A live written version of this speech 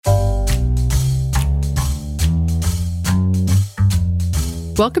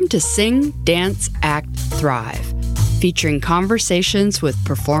Welcome to Sing, Dance, Act, Thrive, featuring conversations with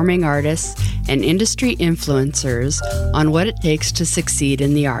performing artists and industry influencers on what it takes to succeed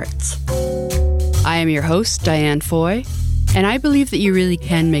in the arts. I am your host, Diane Foy, and I believe that you really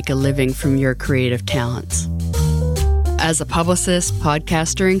can make a living from your creative talents. As a publicist,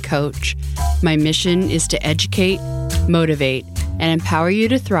 podcaster, and coach, my mission is to educate, motivate, and empower you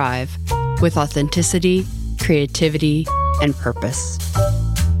to thrive with authenticity, creativity, and purpose.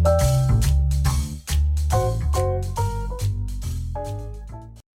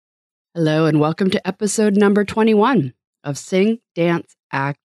 Hello, and welcome to episode number 21 of Sing, Dance,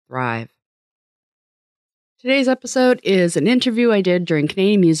 Act, Thrive. Today's episode is an interview I did during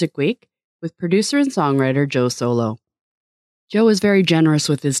Canadian Music Week with producer and songwriter Joe Solo. Joe was very generous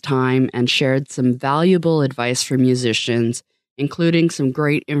with his time and shared some valuable advice for musicians, including some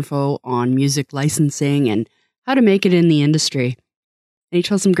great info on music licensing and how to make it in the industry. And he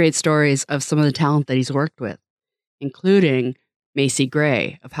told some great stories of some of the talent that he's worked with, including Macy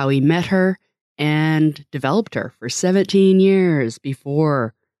Gray, of how he met her and developed her for 17 years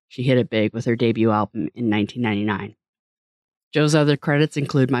before she hit it big with her debut album in 1999. Joe's other credits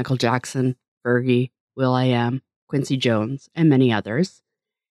include Michael Jackson, Fergie, will.i.am, Quincy Jones, and many others.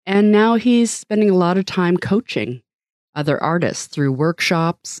 And now he's spending a lot of time coaching other artists through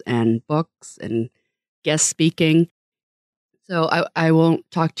workshops and books and guest speaking. So I won't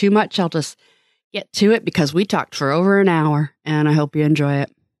talk too much. I'll just get to it because we talked for over an hour, and I hope you enjoy it.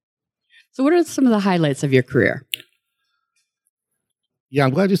 So what are some of the highlights of your career? Yeah, I'm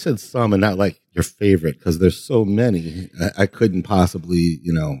glad you said some and not like your favorite, because there's so many. I couldn't possibly,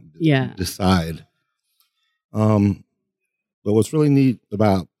 decide. But what's really neat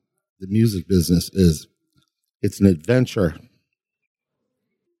about the music business is it's an adventure.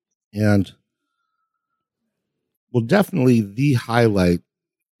 And, well, definitely the highlight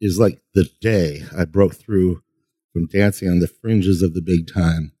is like the day I broke through from dancing on the fringes of the big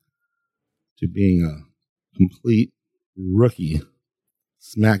time to being a complete rookie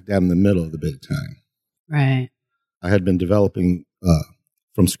smack dab in the middle of the big time. Right. I had been developing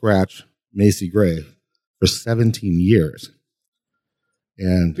from scratch Macy Gray for 17 years.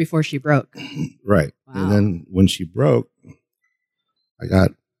 And before she broke. Right. Wow. And then when she broke, I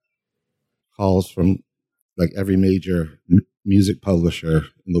got calls from like every major music publisher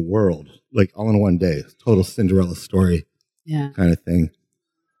in the world, like all in one day, total Cinderella story kind of thing.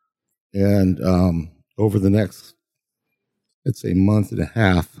 And over the next, I'd say, month and a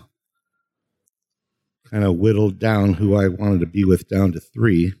half, kind of whittled down who I wanted to be with down to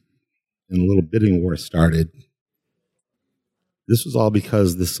 3, and a little bidding war started. This was all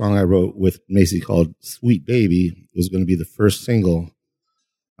because this song I wrote with Macy called Sweet Baby was going to be the first single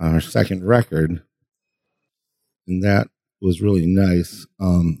on our second record. And that was really nice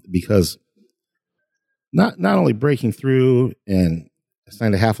because not only breaking through, and I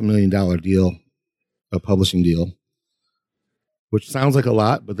signed a $500,000 deal, a publishing deal, which sounds like a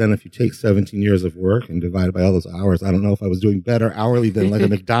lot, but then if you take 17 years of work and divide it by all those hours, I don't know if I was doing better hourly than like a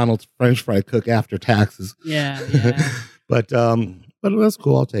McDonald's French fry cook after taxes. Yeah. But that's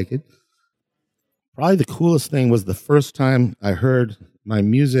cool. I'll take it. Probably the coolest thing was the first time I heard my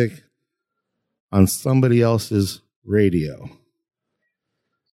music on somebody else's radio.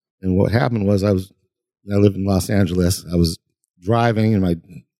 And what happened was I lived in Los Angeles. I was driving and my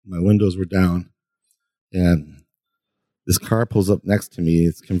windows were down, and this car pulls up next to me.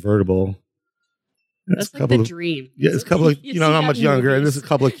 It's convertible. That's like the dream. Yeah, it's a couple of, not much younger. And there's a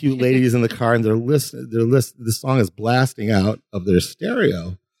couple of cute ladies in the car, and they're listening. The song is blasting out of their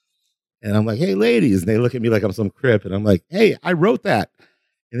stereo. And I'm like, hey, ladies. And they look at me like I'm some crip. And I'm like, hey, I wrote that.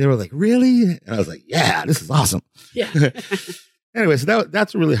 And they were like, really? And I was like, yeah, this is awesome. Yeah. Anyway, so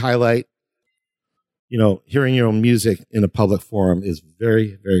that's a really highlight. Hearing your own music in a public forum is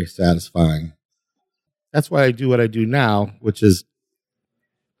very, very satisfying. That's why I do what I do now, which is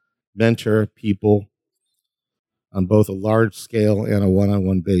mentor people on both a large scale and a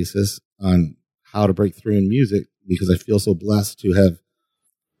one-on-one basis on how to break through in music, because I feel so blessed to have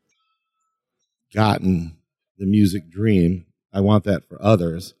gotten the music dream. I want that for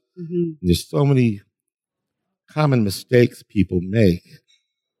others. Mm-hmm. There's so many common mistakes people make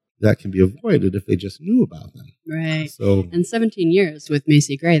that can be avoided if they just knew about them. Right. So, and 17 years with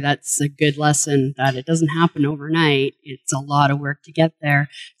Macy Gray, that's a good lesson that it doesn't happen overnight. It's a lot of work to get there.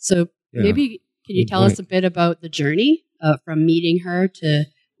 So maybe can you tell us a bit about the journey from meeting her to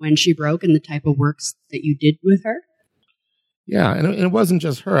when she broke and the type of works that you did with her? Yeah, and it wasn't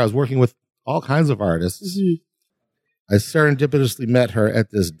just her. I was working with all kinds of artists. Mm-hmm. I serendipitously met her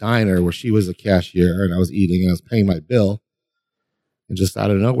at this diner where she was a cashier and I was eating and I was paying my bill. And just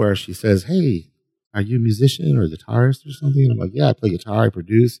out of nowhere, she says, "Hey, are you a musician or a guitarist or something?" And I'm like, "Yeah, I play guitar, I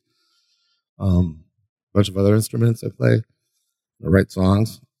produce, a bunch of other instruments I play, I write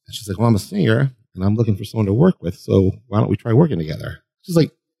songs." And she's like, "Well, I'm a singer and I'm looking for someone to work with. So why don't we try working together?" She's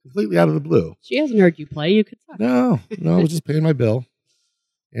like completely out of the blue. She hasn't heard you play. You could suck. No, I was just paying my bill.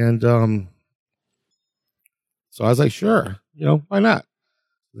 And so I was like, sure, why not?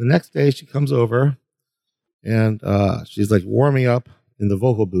 The next day she comes over and she's like warming up in the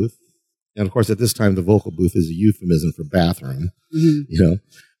vocal booth. And of course, at this time, the vocal booth is a euphemism for bathroom,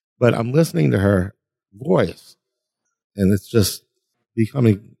 But I'm listening to her voice and it's just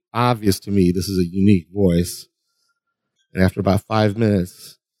becoming obvious to me this is a unique voice. And after about 5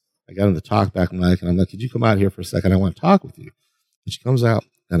 minutes, I got on the talkback mic and I'm like, "Could you come out here for a second? I want to talk with you." And she comes out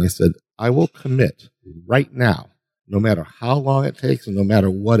and I said, "I will commit right now, no matter how long it takes and no matter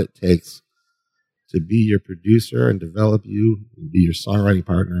what it takes, to be your producer and develop you and be your songwriting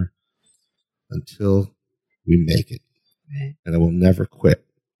partner until we make it. Right. And I will never quit.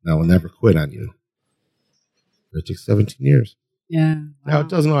 And I will never quit on you." It took 17 years. Yeah. Wow. Now, it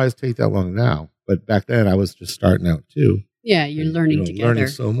doesn't always take that long now, but back then I was just starting out too. Yeah, you're learning together. Learning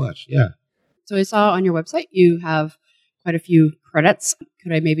so much, yeah. So I saw on your website you have quite a few credits.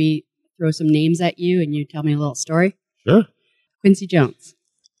 Could I maybe throw some names at you and you tell me a little story? Sure. Quincy Jones.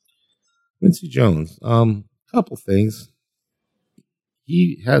 Quincy Jones. Couple things.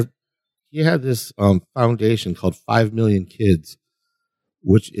 He had this foundation called 5 Million Kids,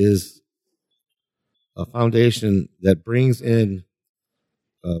 which is a foundation that brings in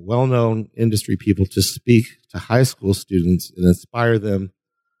well-known industry people to speak to high school students and inspire them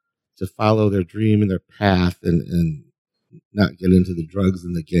to follow their dream and their path and not get into the drugs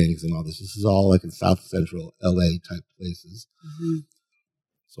and the gangs and all this. This is all like in South Central LA type places. Mm-hmm.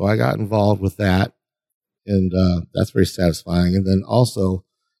 So I got involved with that, and that's very satisfying. And then also,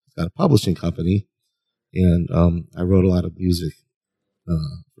 he's got a publishing company, and I wrote a lot of music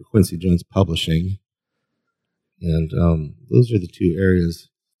for Quincy Jones Publishing. And those are the two areas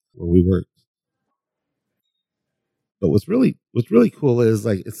where we worked. But what's really cool is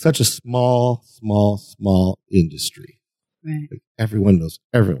like it's such a small industry. Right. Like everyone knows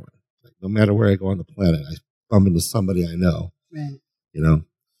everyone. Like no matter where I go on the planet, I bump into somebody I know. Right.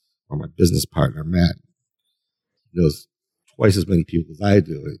 Or my business partner Matt knows twice as many people as I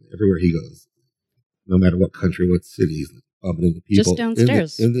do. Everywhere he goes, no matter what country, what city, he's bumping into people just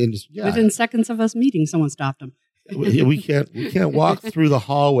downstairs in the industry. Yeah. Within seconds of us meeting, someone stopped him. we can't walk through the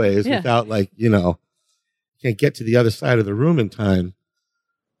hallways without can't get to the other side of the room in time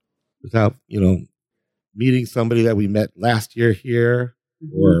without meeting somebody that we met last year here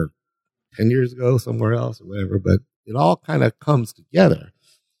or 10 years ago somewhere else or whatever. But it all kind of comes together,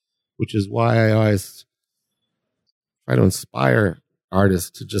 which is why I always try to inspire artists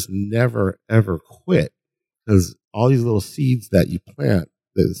to just never ever quit, because all these little seeds that you plant,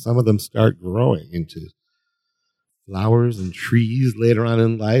 that some of them start growing into flowers and trees later on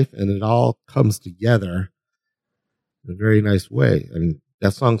in life, and it all comes together in a very nice way. I mean,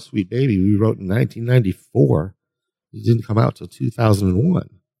 that song "Sweet Baby" we wrote in 1994. It didn't come out till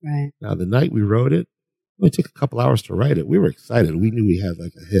 2001. Right. Now, the night we wrote it only took a couple hours to write it. We were excited. We knew we had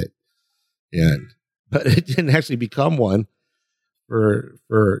like a hit, but it didn't actually become one for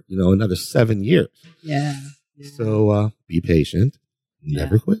another 7 years. Yeah. So be patient.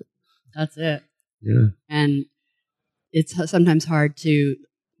 Never quit. That's it. Yeah. And it's sometimes hard to,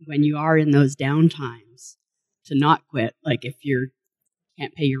 when you are in those downtimes, to not quit. Like if you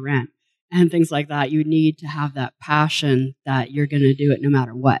can't pay your rent and things like that, you need to have that passion that you're going to do it no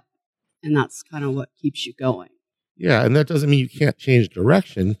matter what. And that's kind of what keeps you going. Yeah. And that doesn't mean you can't change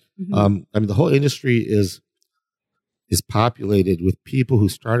direction. Mm-hmm. The whole industry is populated with people who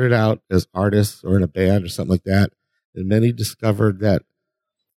started out as artists or in a band or something like that. And many discovered that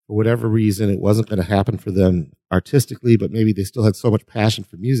for whatever reason, it wasn't going to happen for them artistically, but maybe they still had so much passion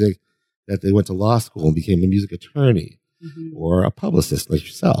for music that they went to law school and became a music attorney or a publicist like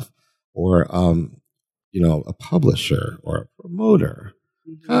yourself, or, a publisher or a promoter,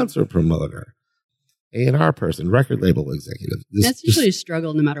 concert promoter, A&R person, record label executive. That's usually a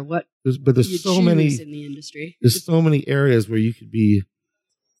struggle no matter what. But there's so many in the industry. There's so many areas where you could be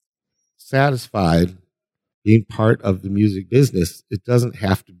satisfied being part of the music business. It doesn't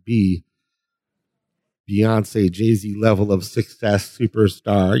have to be Beyonce, Jay-Z level of success,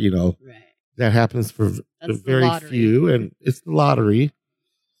 superstar, Right. That happens for very few. And it's the lottery.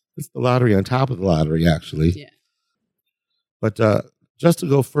 It's the lottery on top of the lottery, actually. Yeah. But just to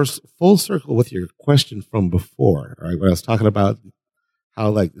go first full circle with your question from before, all right, when I was talking about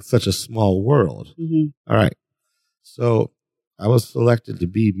how it's such a small world. Mm-hmm. All right. So I was selected to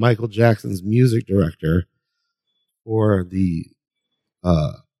be Michael Jackson's music director for the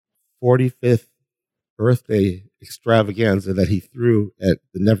 45th birthday extravaganza that he threw at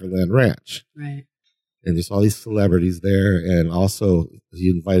the Neverland Ranch. Right. And there's all these celebrities there. And also he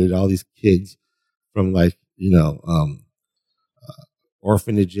invited all these kids from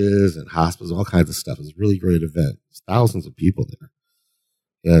orphanages and hospitals, all kinds of stuff. It was a really great event. There's thousands of people there.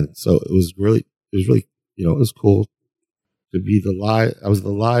 And so it was really, it was cool to be I was the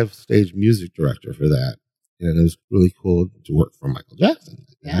live stage music director for that. And it was really cool to work for Michael Jackson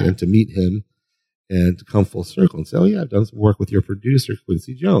and to meet him and to come full circle and say, oh yeah, I've done some work with your producer,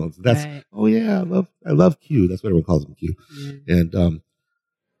 Quincy Jones. That's, right. Oh yeah, I love Q. That's what everyone calls him, Q. Mm-hmm. And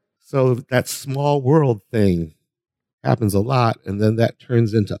so that small world thing happens a lot. And then that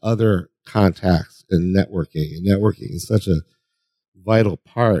turns into other contacts and networking. And networking is such a vital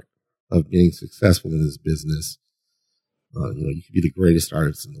part of being successful in this business. You could be the greatest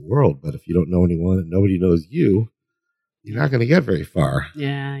artist in the world, but if you don't know anyone and nobody knows you, you're not going to get very far.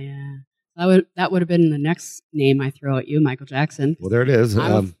 Yeah, yeah. That would have been the next name I throw at you, Michael Jackson. Well, there it is.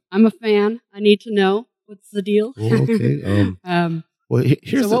 I'm a fan. I need to know what's the deal. Okay.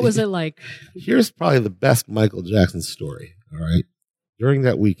 Here's what was it like? Here's probably the best Michael Jackson story. All right. During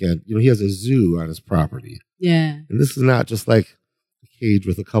that weekend, he has a zoo on his property. Yeah. And this is not just like a cage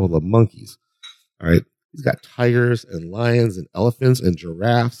with a couple of monkeys. All right. He's got tigers and lions and elephants and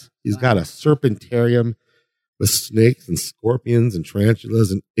giraffes. He's got a serpentarium with snakes and scorpions and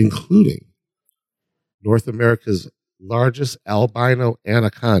tarantulas, and including North America's largest albino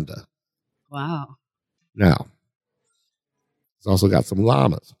anaconda. Wow. Now, he's also got some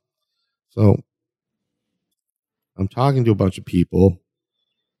llamas. So I'm talking to a bunch of people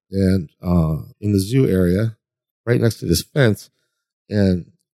and in the zoo area, right next to this fence,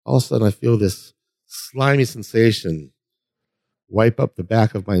 and all of a sudden I feel this slimy sensation wipe up the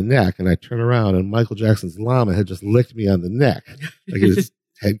back of my neck, and I turn around, and Michael Jackson's llama had just licked me on the neck. Like his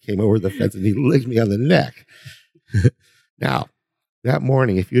head came over the fence, and he licked me on the neck. Now, that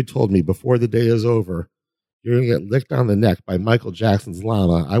morning, if you had told me before the day is over, you're going to get licked on the neck by Michael Jackson's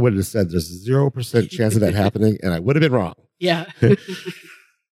llama, I would have said there's 0% chance of that happening, and I would have been wrong. Yeah.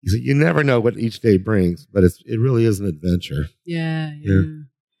 You never know what each day brings, but it really is an adventure. Yeah.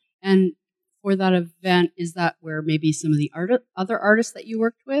 And for that event, is that where maybe some of the other artists that you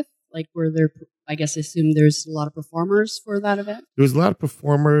worked with, like were there, I guess I assume there's a lot of performers for that event? There was a lot of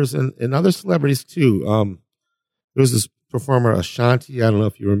performers and other celebrities too. There was this performer, Ashanti. I don't know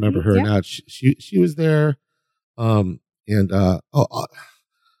if you remember her or not. She was there. Macaulay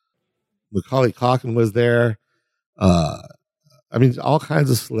Culkin was there. All kinds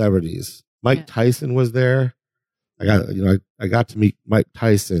of celebrities. Mike Tyson was there. I got to meet Mike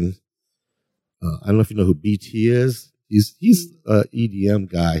Tyson. I don't know if you know who BT is. He's an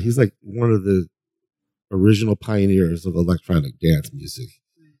EDM guy. He's like one of the original pioneers of electronic dance music.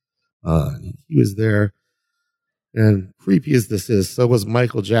 He was there. And creepy as this is, so was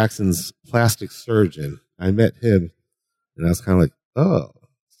Michael Jackson's plastic surgeon. I met him, and I was kind of like, oh,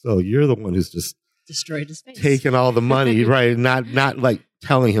 so you're the one who's just destroyed his face, taking all the money, right? Not like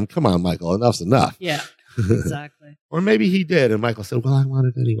telling him, come on, Michael, enough's enough. Yeah. Exactly. Or maybe he did, and Michael said, well, I want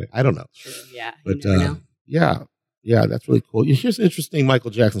it anyway. I don't know. True. Yeah. But yeah, that's really cool. Here's an interesting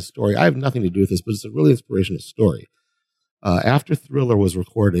Michael Jackson story. I have nothing to do with this, but it's a really inspirational story. After Thriller was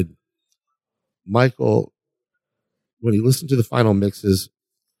recorded, Michael, when he listened to the final mixes,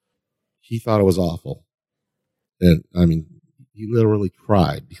 he thought it was awful. And he literally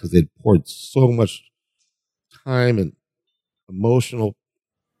cried because they'd poured so much time and emotional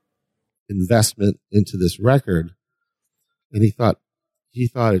investment into this record, and he thought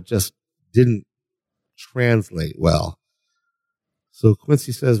it just didn't translate well. So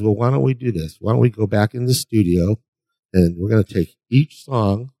Quincy says, well, why don't we do this? Why don't we go back in the studio, and we're going to take each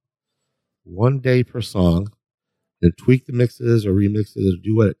song, one day per song, and tweak the mixes or remix it or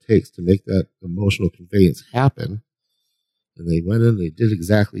do what it takes to make that emotional conveyance happen. And they went in, they did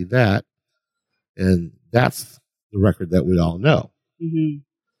exactly that, and that's the record that we all know. Mm-hmm.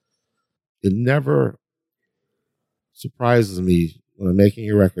 It never surprises me when I'm making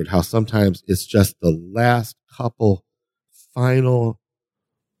a record how sometimes it's just the last couple final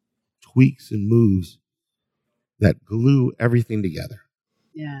tweaks and moves that glue everything together.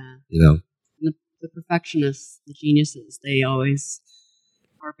 Yeah. The perfectionists, the geniuses, they always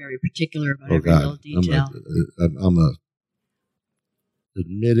are very particular about every little detail. I'm a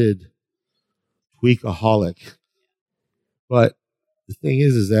admitted tweakaholic. But the thing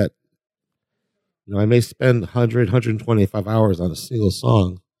is that I may spend 100, 125 hours on a single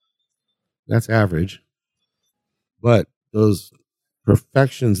song. That's average. But those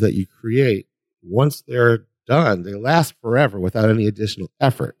perfections that you create, once they're done, they last forever without any additional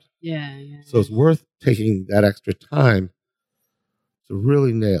effort. Yeah. So it's worth taking that extra time to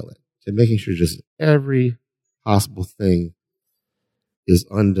really nail it, to making sure just every possible thing is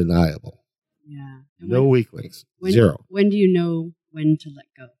undeniable. Yeah. No weak links. Zero. When do you know when to let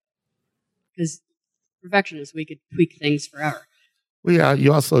go? Because perfectionists, we could tweak things forever. Well, yeah,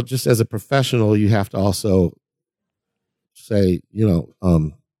 you also, just as a professional, you have to also say, you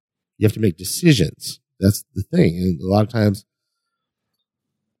have to make decisions. That's the thing. And a lot of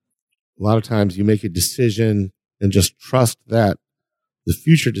times you make a decision and just trust that the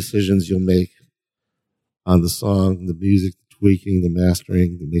future decisions you'll make on the song, the music, the tweaking, the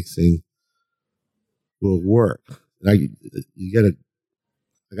mastering, the mixing will work. And I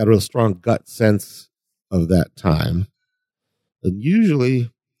got a real strong gut sense of that time. And usually,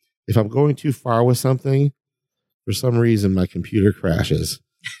 if I'm going too far with something, for some reason, my computer crashes.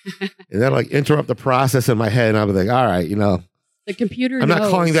 And that'll interrupt the process in my head. And I'll be like, all right, the computer I'm knows. not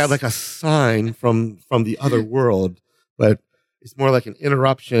calling that like a sign from the other world, but it's more like an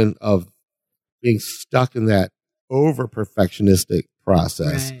interruption of being stuck in that over perfectionistic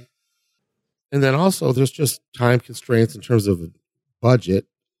process. Right. And then also there's just time constraints in terms of budget.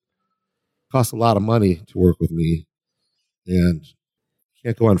 It costs a lot of money to work with me, and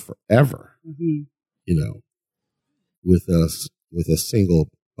can't go on forever, with a single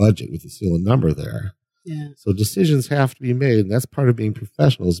budget, with a single number there. Yeah. So decisions have to be made, and that's part of being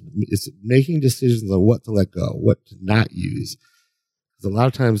professional. It's making decisions on what to let go, what to not use. Because a lot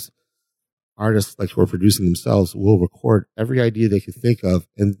of times, artists who are producing themselves will record every idea they can think of,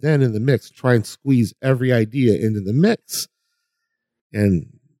 and then in the mix, try and squeeze every idea into the mix.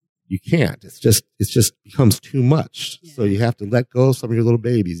 And you can't. It's just becomes too much. Yeah. So you have to let go of some of your little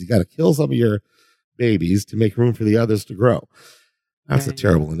babies. You got to kill some of your babies to make room for the others to grow. That's a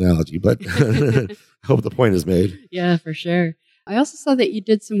terrible analogy, but I hope the point is made. Yeah, for sure. I also saw that you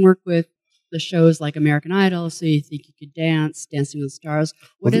did some work with the shows like American Idol, So You Think You Could Dance, Dancing with the Stars.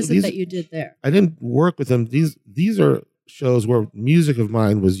 What is it that you did there? I didn't work with them. These are shows where music of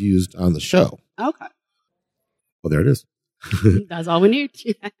mine was used on the show. Okay. Well, there it is. That's all we need.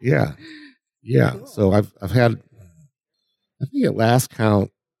 Yeah. Cool. So I've had, I think at last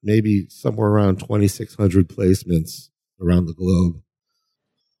count, maybe somewhere around 2,600 placements around the globe.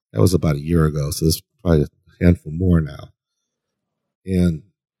 That was about a year ago, so there's probably a handful more now. And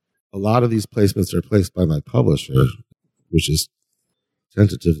a lot of these placements are placed by my publisher, which is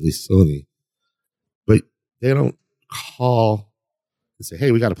tentatively Sony. But they don't call and say,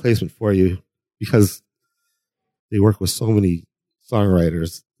 hey, we got a placement for you, because they work with so many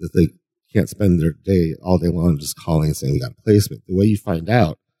songwriters that they can't spend their day all day long just calling and saying, we got a placement. The way you find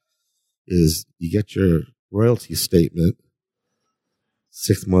out is you get your royalty statement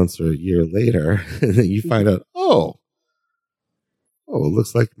 6 months or a year later, and then you find out, oh, it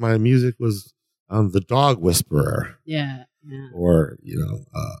looks like my music was on The Dog Whisperer. Yeah. Or,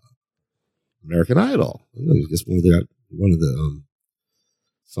 American Idol. I guess one of the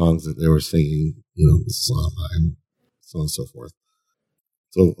songs that they were singing, was Sondheim, so on and so forth.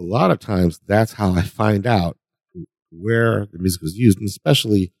 So a lot of times that's how I find out where the music was used, and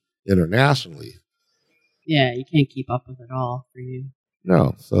especially internationally. Yeah, you can't keep up with it all for you.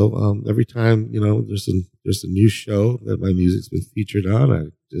 No. So every time, there's a new show that my music's been featured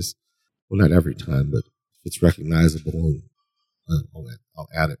on, not every time, but if it's recognizable, and I'll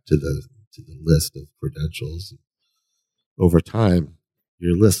add it to the list of credentials. Over time,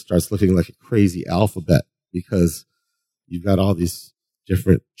 your list starts looking like a crazy alphabet, because you've got all these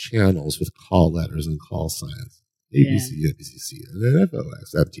different channels with call letters and call signs. ABC, NBC,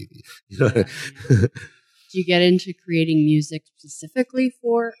 FOX, MTV. Do you get into creating music specifically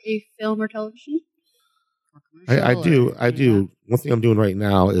for a film or television? I do. One thing I'm doing right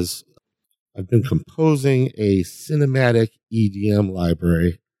now is I've been composing a cinematic EDM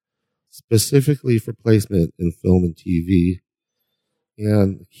library specifically for placement in film and TV.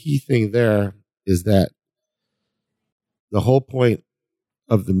 And the key thing there is that the whole point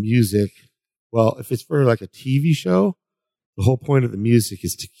of the music, well, if it's for like a TV show, the whole point of the music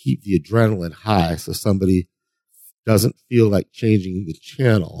is to keep the adrenaline high, so somebody doesn't feel like changing the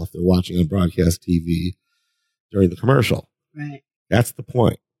channel if they're watching on broadcast TV during the commercial. Right. That's the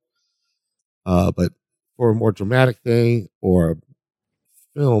point. But for a more dramatic thing or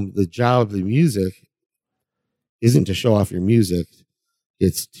film, the job of the music isn't to show off your music.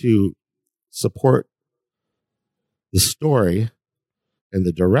 It's to support the story and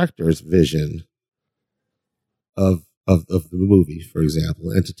the director's vision of the movie, for example,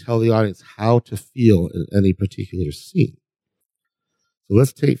 and to tell the audience how to feel in any particular scene. So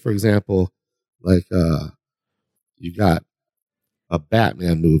let's take, for example, like you got a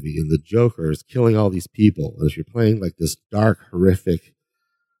Batman movie and the Joker is killing all these people. And if you're playing like this dark, horrific,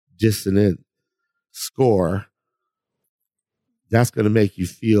 dissonant score, that's going to make you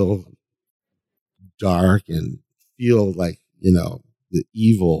feel dark and feel like, the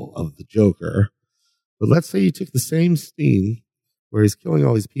evil of the Joker. But let's say you took the same scene where he's killing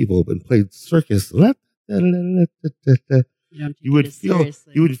all these people and played circus. You would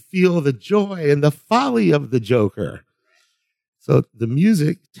feel the joy and the folly of the Joker. So the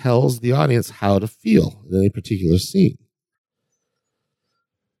music tells the audience how to feel in any particular scene.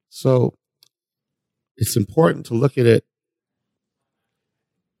 So it's important to look at it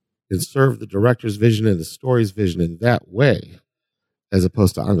and serve the director's vision and the story's vision in that way, as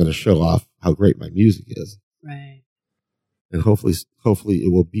opposed to I'm going to show off how great my music is. Right. And hopefully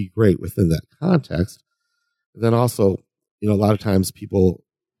it will be great within that context. And then also, a lot of times people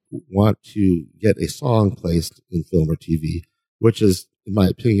want to get a song placed in film or TV, which is, in my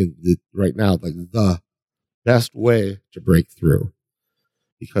opinion, right now, like the best way to break through,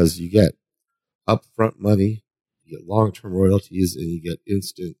 because you get upfront money, you get long-term royalties, and you get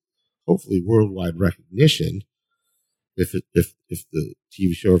instant, hopefully worldwide recognition if the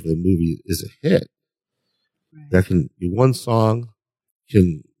TV show or the movie is a hit. Right. One song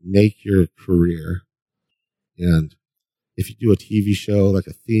can make your career. And if you do a TV show like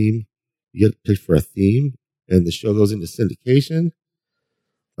a theme, you get picked for a theme, and the show goes into syndication,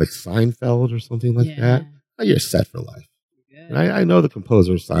 like Seinfeld or something like that, you're set for life. And I know the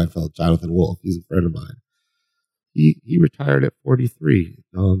composer of Seinfeld, Jonathan Wolff. He's a friend of mine. He retired at 43.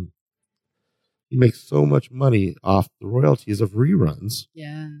 He makes so much money off the royalties of reruns.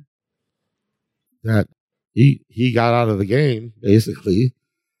 Yeah. That he got out of the game, basically,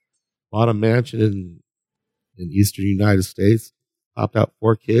 bought a mansion in eastern United States, popped out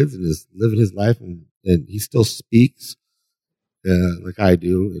 4 kids, and is living his life. And he still speaks like I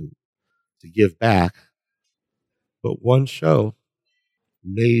do, and to give back. But one show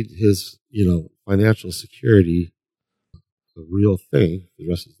made his, financial security a real thing for the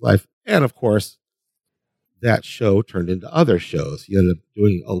rest of his life. And of course, that show turned into other shows. He ended up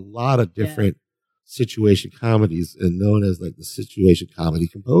doing a lot of different situation comedies and known as like the situation comedy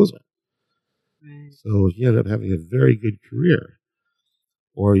composer. Right. So he ended up having a very good career.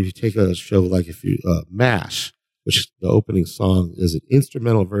 Or if you take a show like MASH, which the opening song is an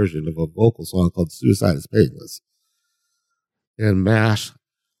instrumental version of a vocal song called Suicide is Painless. And MASH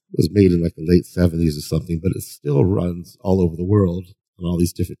was made in like the late 70s or something, but it still runs all over the world on all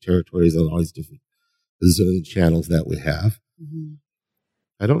these different territories, on all these different bazillion channels that we have. Mm-hmm.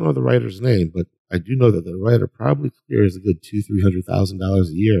 I don't know the writer's name, but I do know that the writer probably clears a good $200,000-$300,000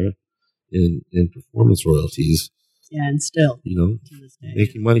 a year in performance royalties. Yeah, and still, to this day,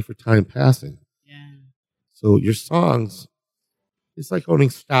 making money for time passing. Yeah. So your songs, it's like owning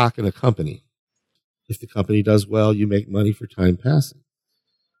stock in a company. If the company does well, you make money for time passing.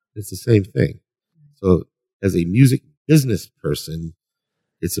 It's the same thing. So as a music business person,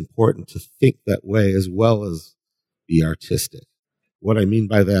 it's important to think that way as well as be artistic. What I mean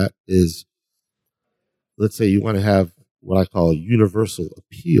by that is, let's say you want to have what I call a universal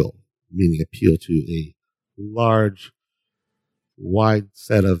appeal, meaning appeal to a large, wide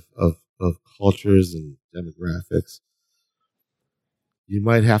set of cultures and demographics. You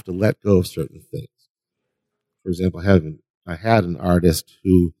might have to let go of certain things. For example, I had an artist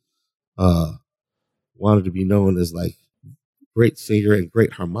who wanted to be known as like great singer and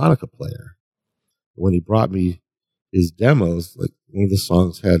great harmonica player. When he brought me his demos, like one of the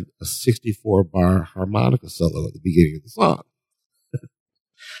songs had a 64-bar harmonica solo at the beginning of the song.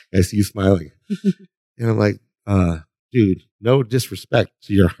 I see you smiling. And I'm like, dude, no disrespect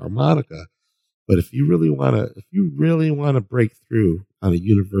to your harmonica, but if you really want to break through on a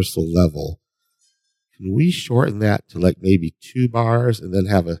universal level, can we shorten that to like maybe 2 bars and then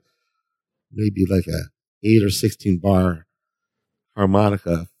have maybe like a 8 or 16 bar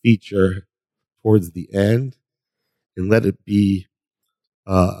harmonica feature towards the end, and let it be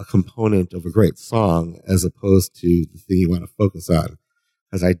a component of a great song as opposed to the thing you want to focus on?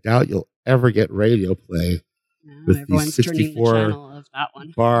 Because I doubt you'll ever get radio play with the 64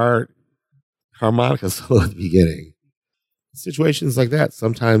 bar harmonica solo at the beginning. Situations like that,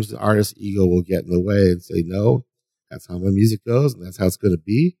 sometimes the artist's ego will get in the way and say, no, that's how my music goes and that's how it's going to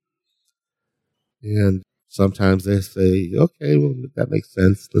be. And sometimes they say, okay, well, that makes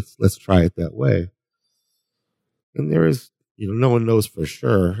sense. Let's try it that way. And there is, no one knows for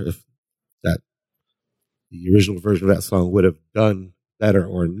sure if that the original version of that song would have done better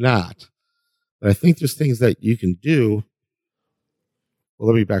or not. But I think there's things that you can do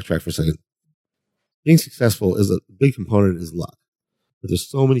Well, let me backtrack for a second. Being successful is a big component is luck. But there's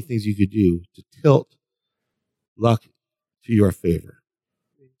so many things you could do to tilt luck to your favor,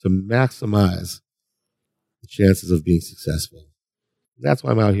 to maximize the chances of being successful. That's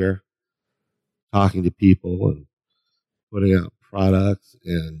why I'm out here talking to people and putting out products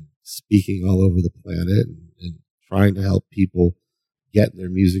and speaking all over the planet and trying to help people get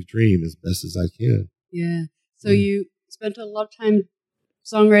their music dream as best as I can. Yeah. So you spent a lot of time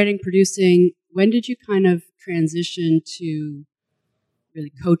songwriting, producing. When did you kind of transition to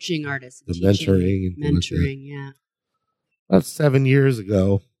really coaching artists? The teaching, mentoring. Yeah. About 7 years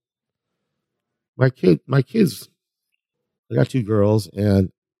ago, my kids, I got 2 girls,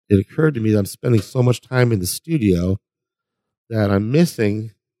 and it occurred to me that I'm spending so much time in the studio that I'm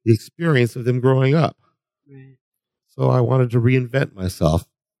missing the experience of them growing up. Right. So I wanted to reinvent myself.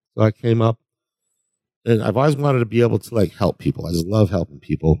 So I came up, and I've always wanted to be able to like help people. I just love helping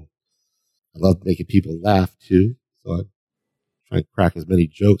people. I love making people laugh too. So I try and crack as many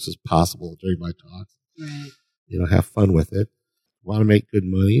jokes as possible during my talks. Right. Have fun with it. Want to make good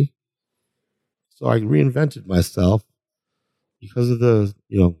money. So I reinvented myself because of the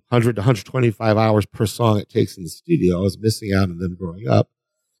 100 to 125 hours per song it takes in the studio. I was missing out on them growing up.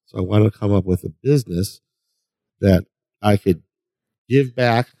 So I wanted to come up with a business that I could give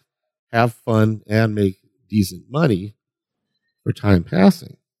back, have fun, and make decent money for time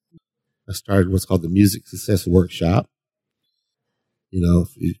passing. I started what's called the Music Success Workshop.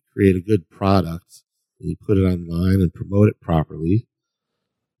 If you create a good product and you put it online and promote it properly,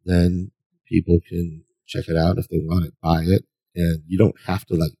 then people can check it out if they want it, buy it. And you don't have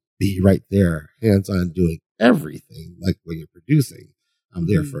to like be right there, hands-on doing everything like when you're producing. I'm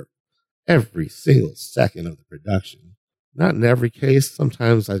there for every single second of the production. Not in every case.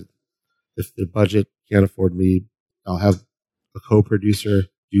 Sometimes if the budget can't afford me, I'll have a co-producer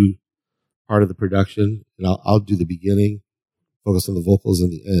do part of the production, and I'll do the beginning, focus on the vocals in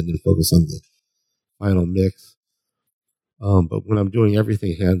the end, and focus on the final mix. But when I'm doing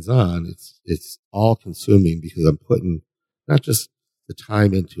everything hands-on, it's all consuming because I'm putting not just the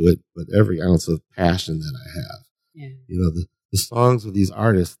time into it, but every ounce of passion that I have. Yeah. The songs of these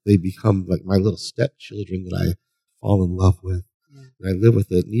artists, they become like my little stepchildren that I fall in love with. Yeah. And I live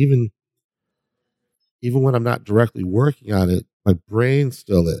with it. And even when I'm not directly working on it, my brain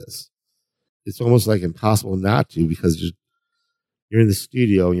still is. It's almost like impossible not to, because you're in the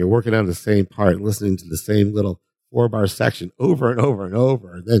studio and you're working on the same part and listening to the same little 4-bar section over and over and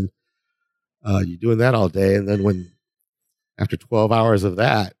over. And then you're doing that all day. And then after 12 hours of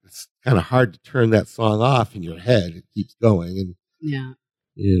that, it's kind of hard to turn that song off in your head. It keeps going. And,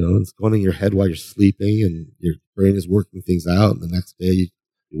 it's going in your head while you're sleeping, and your brain is working things out. And the next day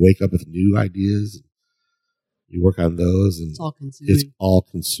you wake up with new ideas. And you work on those, and it's all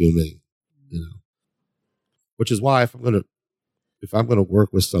consuming, which is why if I'm going to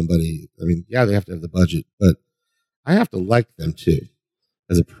work with somebody, I mean, yeah, they have to have the budget, but I have to like them too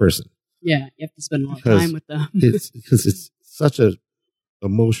as a person. Yeah. You have to spend a lot of time with them. Because it's such a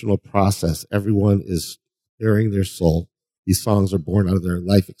emotional process. Everyone is bearing their soul. These songs are born out of their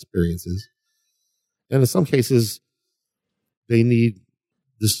life experiences. And in some cases, they need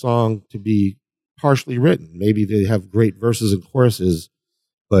the song to be partially written. Maybe they have great verses and choruses,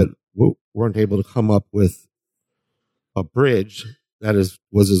 but weren't able to come up with a bridge that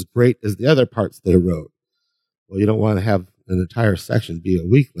was as great as the other parts they wrote. Well, you don't want to have an entire section be a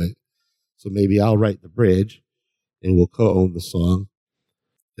weak link. So maybe I'll write the bridge and we'll co-own the song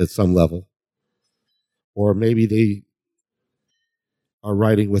at some level. Or maybe they are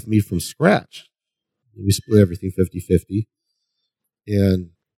writing with me from scratch. We split everything 50-50.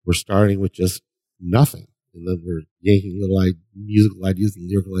 And we're starting with just nothing. And then we're yanking little musical ideas and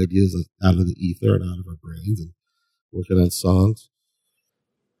lyrical ideas out of the ether and out of our brains and working on songs.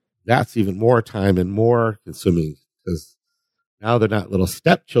 That's even more time and more consuming, because now they're not little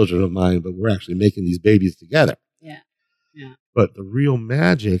stepchildren of mine, but we're actually making these babies together. Yeah. But the real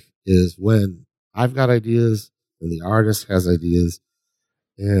magic is when I've got ideas and the artist has ideas,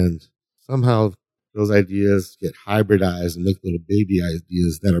 and somehow those ideas get hybridized and make little baby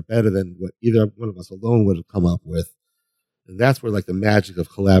ideas that are better than what either one of us alone would have come up with. And that's where like the magic of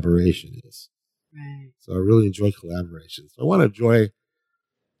collaboration is. Right. So I really enjoy collaboration. So I want to enjoy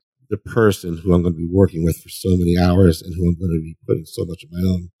the person who I'm going to be working with for so many hours and who I'm going to be putting so much of my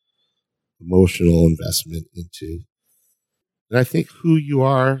own emotional investment into. And I think who you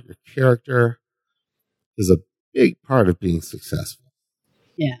are, your character, is a big part of being successful.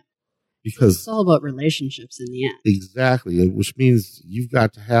 Yeah. Because it's all about relationships in the end. Exactly. Which means you've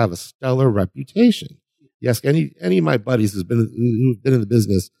got to have a stellar reputation. You ask any of my buddies who've been in the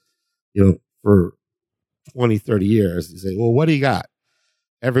business, for 20, 30 years, you say, well, what do you got?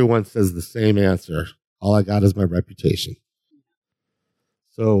 Everyone says the same answer. All I got is my reputation.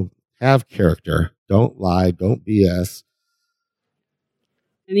 So have character. Don't lie. Don't BS.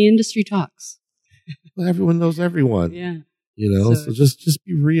 And the industry talks. Well, everyone knows everyone. Yeah. So just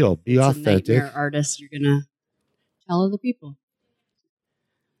be real. Be authentic. A nightmare artist, you're going to tell other people.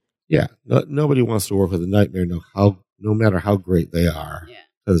 Yeah. Nobody wants to work with a nightmare, no matter how great they are. Yeah.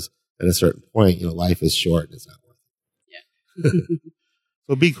 Because at a certain point, life is short and it's not worth it. Yeah.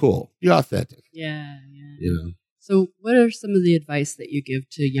 So be cool. Be authentic. Yeah. So what are some of the advice that you give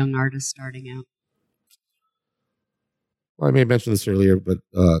to young artists starting out? Well, I may have mentioned this earlier, but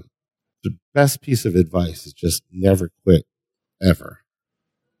the best piece of advice is just never quit, ever.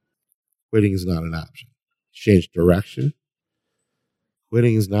 Quitting is not an option. Change direction.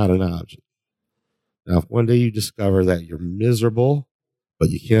 Quitting is not an option. Now, if one day you discover that you're miserable, but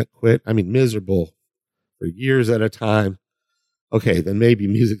you can't quit, miserable for years at a time, okay, then maybe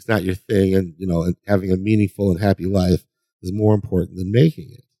music's not your thing, and having a meaningful and happy life is more important than making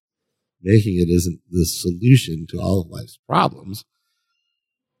it. Making it isn't the solution to all of life's problems.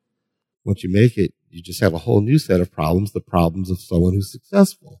 Once you make it, you just have a whole new set of problems, the problems of someone who's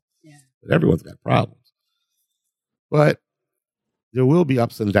successful. Yeah. But everyone's got problems. But there will be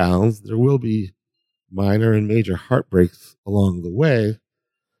ups and downs. There will be minor and major heartbreaks along the way.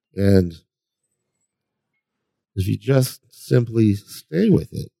 And if you just simply stay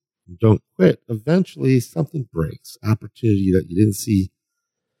with it and don't quit, eventually something breaks. Opportunity that you didn't see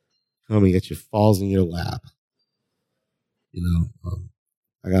coming at you falls in your lap.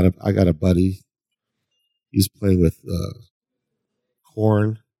 I got a buddy. He's playing with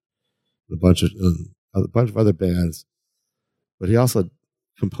Korn, a bunch of other bands, but he also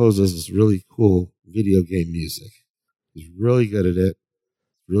composes this really cool video game music. He's really good at it,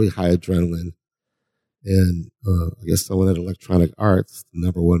 really high adrenaline. And I guess someone at Electronic Arts, the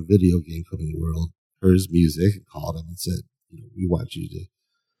number one video game company in the world, heard his music and called him and said, we want you to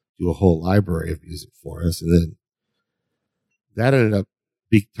do a whole library of music for us. And then that ended up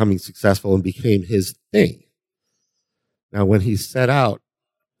becoming successful and became his thing. Now, when he set out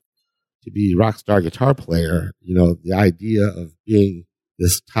to be a rock star guitar player, the idea of being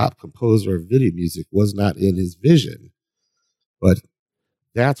this top composer of video music was not in his vision. But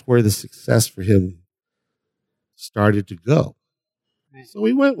that's where the success for him started to go. Right. So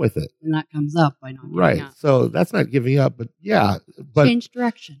we went with it. And that comes up by not giving up. So that's not giving up, but yeah. But change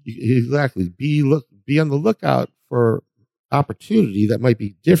direction. Exactly. Be on the lookout for opportunity that might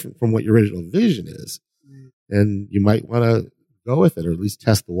be different from what your original vision is. Right. And you might want to go with it or at least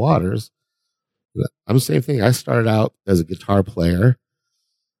test the waters. I'm the same thing. I started out as a guitar player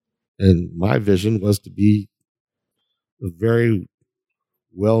and my vision was to be a very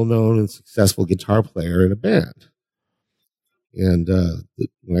well-known and successful guitar player in a band. And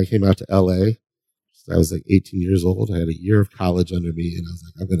when I came out to LA, I was like 18 years old. I had a year of college under me, and I was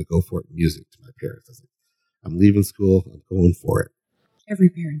like, I'm going to go for it in music to my parents. I was like, I'm leaving school. I'm going for it. Every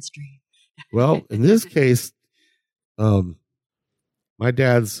parent's dream. Well, in this case, my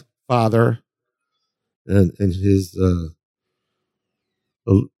dad's father and his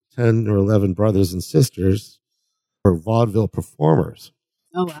 10 or 11 brothers and sisters were vaudeville performers.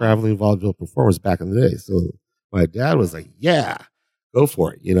 Oh, wow. Traveling vaudeville performers back in the day. So my dad was like, yeah, go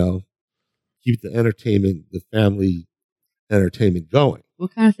for it, keep the family entertainment going.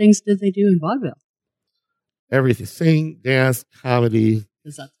 What kind of things did they do in vaudeville? Everything. Sing, dance, comedy.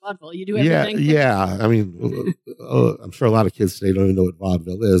 Because that's vaudeville. You do everything. Yeah. I'm sure a lot of kids today don't even know what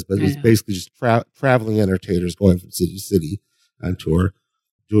vaudeville is, but it's basically just traveling entertainers going from city to city on tour,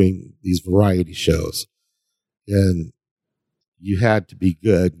 doing these variety shows. And you had to be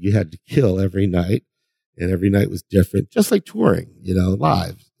good. You had to kill every night. And every night was different, just like touring,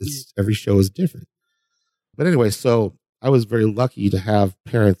 live. Every show is different. But anyway, so I was very lucky to have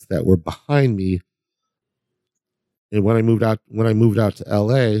parents that were behind me. And when I moved out to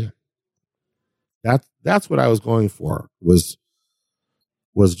LA, that's what I was going for, was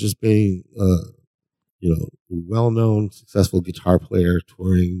just being a well-known, successful guitar player,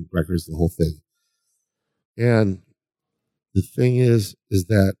 touring records, the whole thing. And the thing is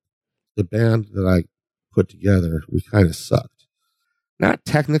that the band that I put together, we kind of sucked. Not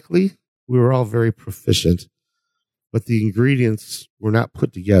technically, we were all very proficient, but the ingredients were not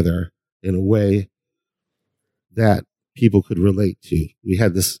put together in a way that people could relate to. We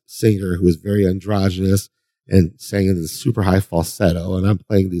had this singer who was very androgynous and sang in this super high falsetto, and I'm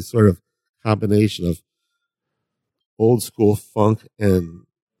playing this sort of combination of old school funk and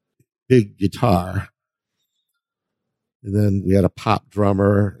big guitar. And then we had a pop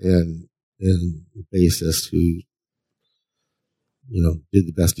drummer and a bassist who, did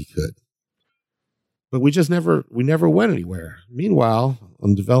the best he could. But we never went anywhere. Meanwhile,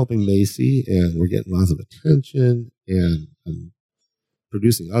 I'm developing Macy, and we're getting lots of attention, and I'm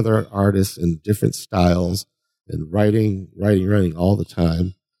producing other artists in different styles and writing all the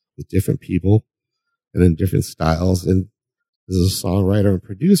time with different people and in different styles. And as a songwriter and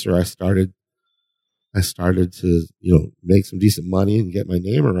producer, I started to, make some decent money and get my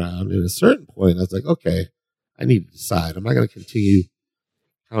name around. And at a certain point, I was like, okay, I need to decide. Am I going to continue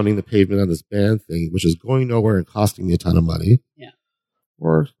pounding the pavement on this band thing, which is going nowhere and costing me a ton of money? Yeah.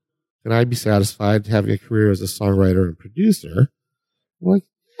 Or can I be satisfied having a career as a songwriter and producer? I'm like,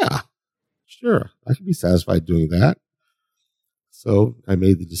 yeah, sure. I can be satisfied doing that. So I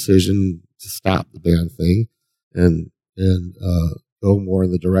made the decision to stop the band thing and go more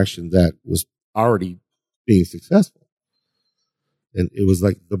in the direction that was already being successful. And it was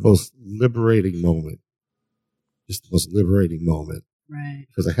like the most liberating moment. Just the most liberating moment. Right.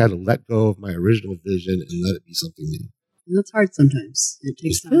 Because I had to let go of my original vision and let it be something new. And that's hard sometimes. It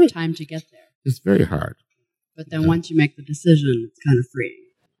takes some time to get there. It's very hard. But then once you make the decision, it's kind of freeing.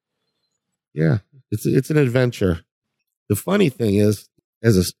 Yeah. It's an adventure. The funny thing is,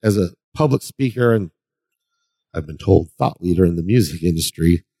 as a public speaker, and I've been told thought leader in the music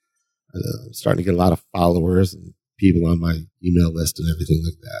industry, I'm starting to get a lot of followers and people on my email list and everything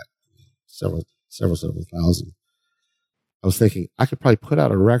like that. Several thousand. I was thinking I could probably put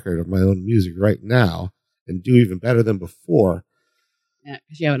out a record of my own music right now and do even better than before. Yeah,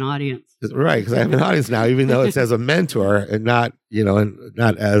 because you have an audience. Right, because I have an audience now, even though it's as a mentor and not, and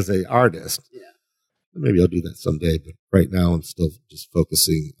not as an artist. Yeah. Maybe I'll do that someday, but right now I'm still just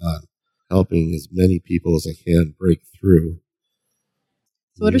focusing on helping as many people as I can break through.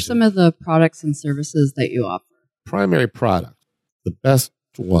 So what are some of the products and services that you offer? Primary product, the best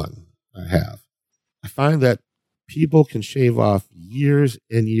one I have. I find that people can shave off years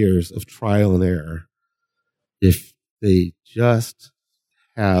and years of trial and error if they just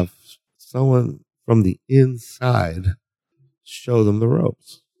have someone from the inside show them the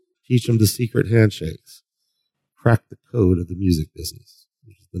ropes, teach them the secret handshakes, crack the code of the music business,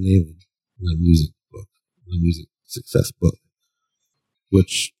 which is the name of my music book, my music success book,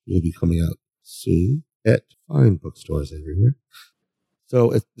 which will be coming out soon at fine bookstores everywhere.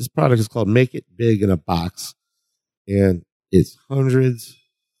 So this product is called Make It Big in a Box, and it's hundreds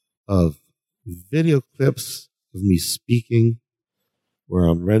of video clips of me speaking where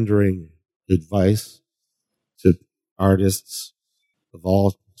I'm rendering advice to artists of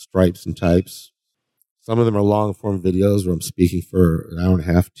all stripes and types. Some of them are long form videos where I'm speaking for an hour and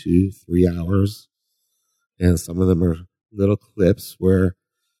a half to 3 hours. And some of them are little clips where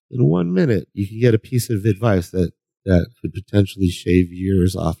in 1 minute you can get a piece of advice that could potentially shave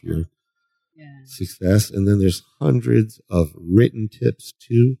years off your success. And then there's hundreds of written tips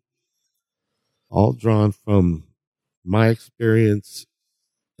too, all drawn from my experience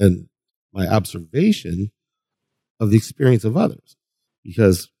and my observation of the experience of others.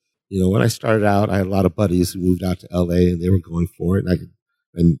 Because, when I started out, I had a lot of buddies who moved out to LA and they were going for it. And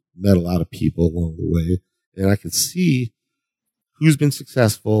I met a lot of people along the way, and I could see who's been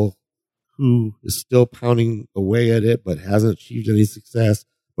successful, who is still pounding away at it, but hasn't achieved any success,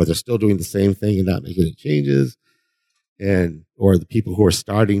 but they're still doing the same thing and not making any changes. Or the people who are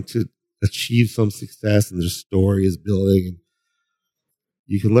starting to achieve some success and their story is building. And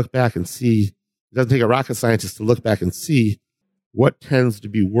you can look back and see, it doesn't take a rocket scientist to look back and see what tends to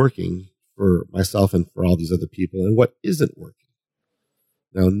be working for myself and for all these other people and what isn't working.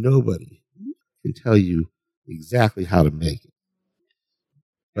 Now, nobody can tell you exactly how to make it.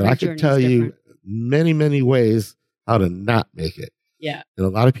 But I can tell you many, many ways how to not make it. Yeah. And a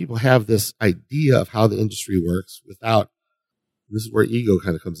lot of people have this idea of how the industry works without, this is where ego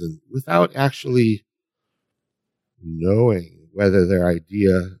kind of comes in, without actually knowing whether their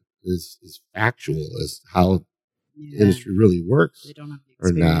idea is factual, as how the industry really works they don't have the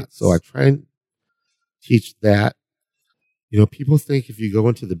experience. Or not. So I try and teach that. People think if you go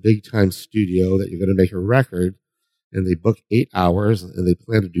into the big time studio that you're going to make a record, and they book 8 hours and they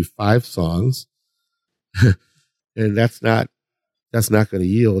plan to do 5 songs. And that's not going to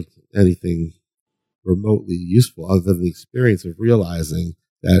yield anything remotely useful other than the experience of realizing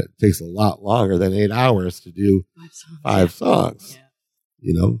that it takes a lot longer than 8 hours to do 5 songs.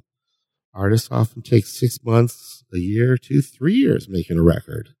 Yeah. Artists often take 6 months, a year, 2, 3 years making a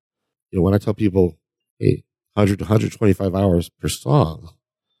record. When I tell people, hey, 100 to 125 hours per song,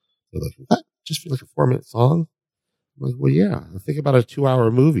 they're like, what? Just for like a 4-minute song? I'm like, well, yeah. Think about a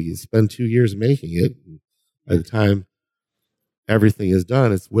 2-hour movie. You spend 2 years making it. And by the time everything is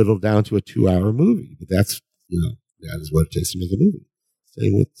done, it's whittled down to a 2-hour movie. But that's, that is what it takes to make a movie.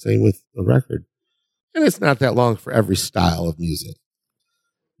 Same with a record. And it's not that long for every style of music.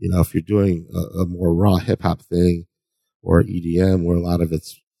 If you're doing a more raw hip hop thing or EDM where a lot of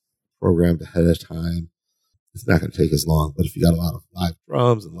it's programmed ahead of time, it's not going to take as long. But if you got a lot of live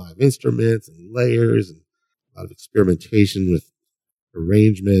drums and live instruments and layers and a lot of experimentation with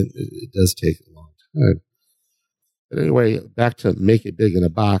arrangement, it does take a long time. But anyway, back to Make It Big in a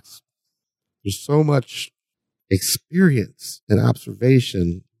Box. There's so much experience and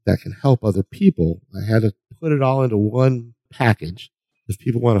observation that can help other people. I had to put it all into one package. If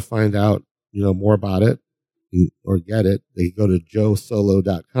people want to find out, more about it or get it, they go to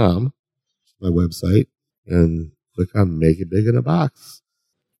joesolo.com, my website, and click on Make It Big in a Box.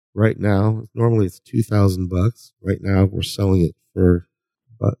 Right now, normally it's $2,000. Right now, we're selling it for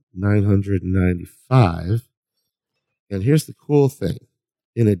about $995. And here's the cool thing.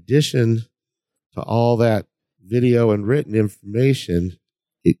 In addition to all that video and written information,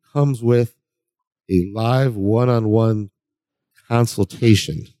 it comes with a live one-on-one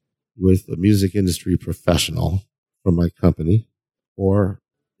consultation with a music industry professional from my company. Or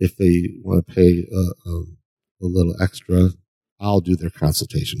if they want to pay a little extra, I'll do their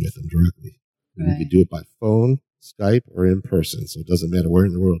consultation with them directly. Right. You can do it by phone, Skype, or in person. So it doesn't matter where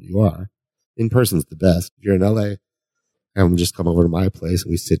in the world you are. In person is the best. If you're in LA, have them just come over to my place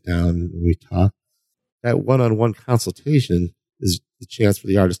and we sit down and we talk. That one-on-one consultation is the chance for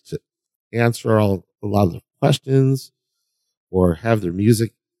the artist to answer a lot of the questions or have their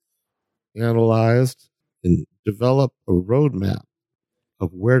music analyzed and develop a roadmap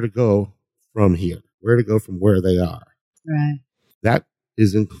of where to go from here, where to go from where they are. Right. That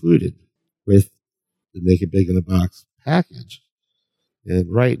is included with the Make It Big in a Box package.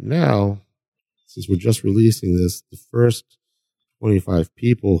 And right now, since we're just releasing this, the first 25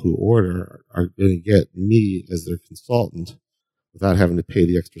 people who order are going to get me as their consultant without having to pay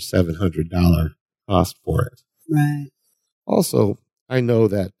the extra $700 cost for it. Right. Also, I know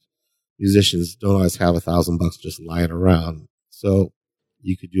that musicians don't always have $1,000 just lying around. So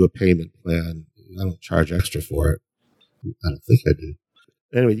you could do a payment plan. I don't charge extra for it. I don't think I do.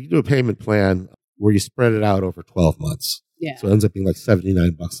 Anyway, you can do a payment plan where you spread it out over 12 months. Yeah. So it ends up being like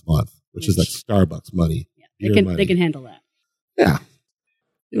 $79 a month, which is like Starbucks money. Yeah. They can handle that. Yeah.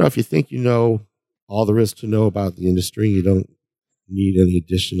 If you think you know all there is to know about the industry, you don't need any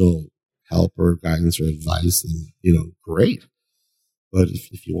additional help or guidance or advice, then, great. But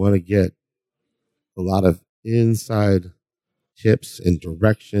if you want to get a lot of inside tips and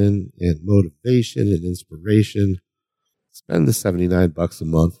direction and motivation and inspiration, spend the $79 a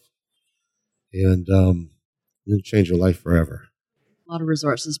month and it'll change your life forever. A lot of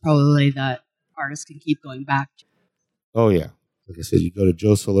resources probably that artists can keep going back to. Oh, yeah. Like I said, you go to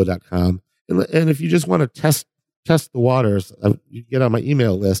joesolo.com. And if you just want to test the waters, you get on my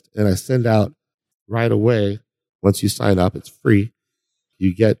email list and I send out right away. Once you sign up, it's free.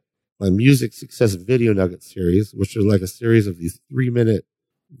 You get my Music Success Video Nugget series, which are like a series of these 3-minute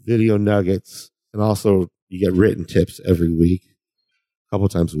video nuggets. And also you get written tips every week, a couple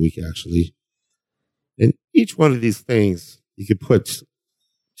times a week, actually. And each one of these things you could put,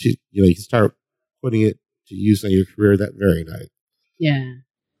 you can start putting it to use on your career that very night. Yeah.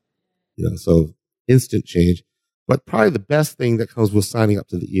 So instant change. But probably the best thing that comes with signing up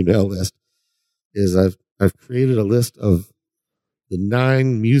to the email list is I've created a list of the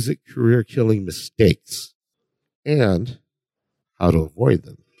 9 music career killing mistakes and how to avoid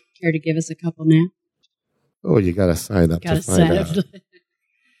them. Care to give us a couple now? Oh, you got to sign up to find out.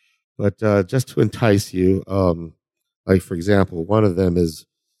 But just to entice you, like for example, one of them is,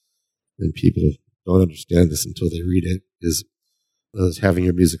 and people don't understand this until they read it, is having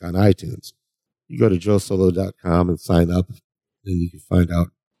your music on iTunes. You go to joesolo.com and sign up, and you can find out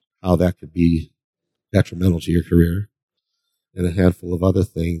how that could be detrimental to your career, and a handful of other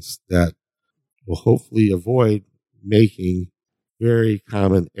things that will hopefully avoid making very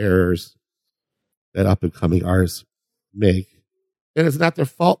common errors that up-and-coming artists make. And it's not their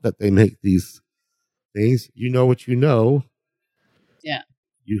fault that they make these things. You know what you know. Yeah.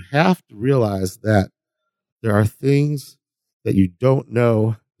 You have to realize that there are things that you don't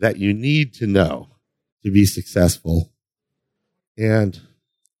know that you need to know to be successful. And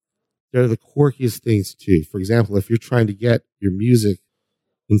they're the quirkiest things too. For example, if you're trying to get your music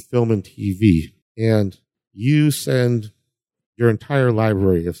in film and TV and you send your entire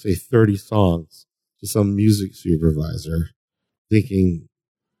library of, say, 30 songs to some music supervisor thinking,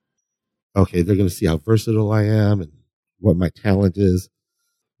 okay, they're going to see how versatile I am and what my talent is,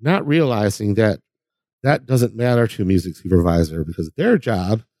 not realizing that that doesn't matter to a music supervisor because their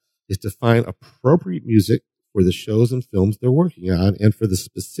job is to find appropriate music for the shows and films they're working on and for the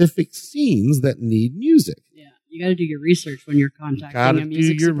specific scenes that need music. Yeah, you got to do your research when you're contacting a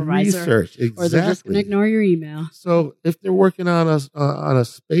music supervisor. Research. Exactly. Or they're just going to ignore your email. So if they're working on a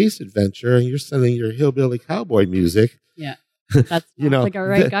space adventure and you're sending your hillbilly cowboy music, yeah, that's not like a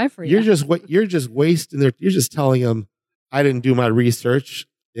right guy for you. You're just wasting their. You're just telling them, I didn't do my research,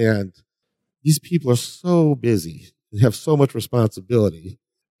 and these people are so busy and have so much responsibility,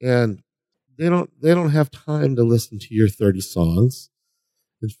 and they don't have time to listen to your 30 songs.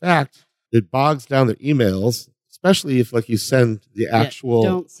 In fact, it bogs down their emails, especially if like you send the actual.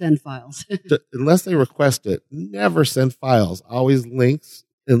 Don't send files unless they request it. Never send files. Always links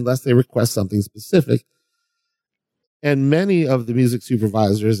unless they request something specific. And many of the music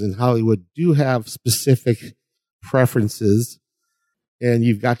supervisors in Hollywood do have specific preferences, and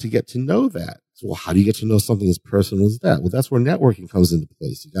you've got to get to know that. So, well, how do you get to know something as personal as that? Well, that's where networking comes into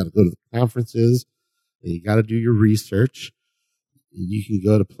place. You got to go to the conferences, and you got to do your research. You can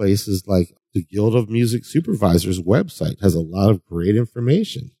go to places like the Guild of Music Supervisors website has a lot of great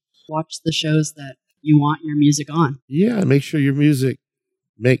information. Watch the shows that you want your music on. Yeah, make sure your music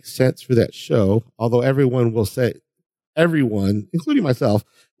makes sense for that show. Although everyone, including myself,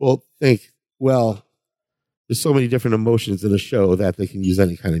 will think, well, there's so many different emotions in a show that they can use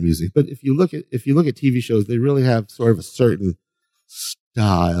any kind of music. But if you look at TV shows, they really have sort of a certain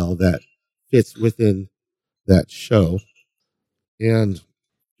style that fits within that show. And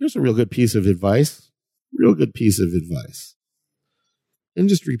here's a real good piece of advice.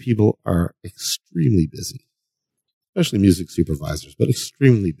 Industry people are extremely busy, especially music supervisors, but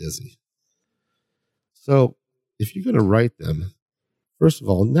extremely busy. So if you're going to write them, first of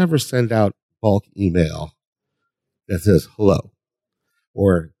all, never send out bulk email that says hello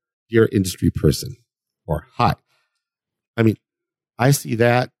or dear industry person or hi. I mean, I see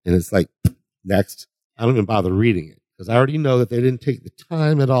that and it's like, next. I don't even bother reading it because I already know that they didn't take the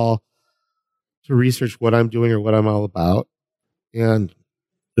time at all to research what I'm doing or what I'm all about. And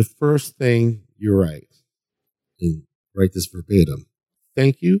the first thing you write, and write this verbatim,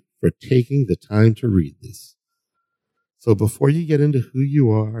 thank you for taking the time to read this. So before you get into who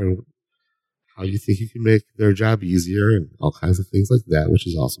you are and how you think you can make their job easier and all kinds of things like that, which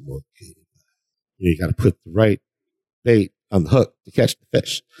is also more complicated. You got to put the right bait on the hook to catch the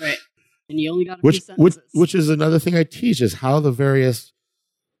fish. Right. And you only got a few sentences. Which is another thing I teach is how the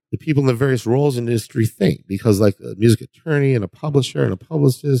people in the various roles in the industry think. Because like a music attorney and a publisher and a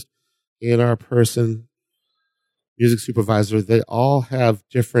publicist, A&R person, music supervisor, they all have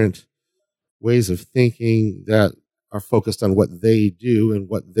different ways of thinking that are focused on what they do and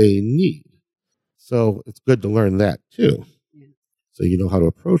what they need. So it's good to learn that too. Yeah. So you know how to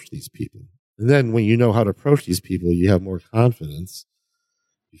approach these people. And then when you know how to approach these people, you have more confidence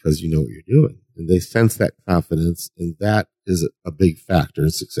because you know what you're doing. And they sense that confidence. And that is a big factor in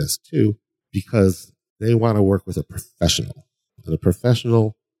success too, because they want to work with a professional. And a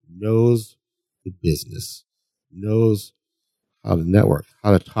professional knows the business, knows how to network,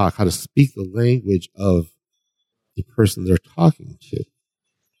 how to talk, how to speak the language of the person they're talking to.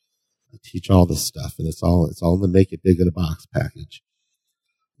 I teach all this stuff, and it's all in the Make It Big in a Box package,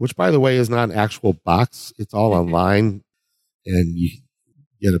 which, by the way, is not an actual box. It's all online, and you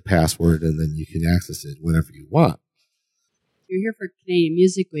get a password, and then you can access it whenever you want. You're here for Canadian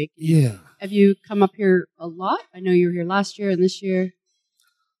Music Week. Yeah. Have you come up here a lot? I know you were here last year and this year.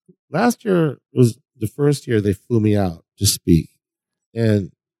 Last year was the first year they flew me out to speak,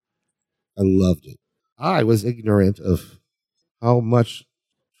 and I loved it. I was ignorant of how much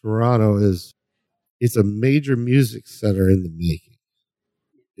Toronto is. It's a major music center in the making.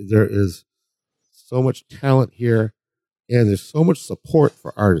 There is so much talent here, and there's so much support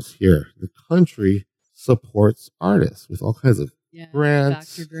for artists here. The country supports artists with all kinds of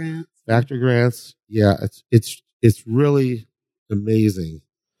grants, factor grants. Yeah, it's really amazing,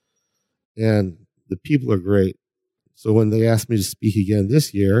 and the people are great. So when they asked me to speak again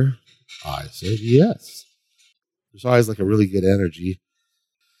this year, I said yes. There's always like a really good energy.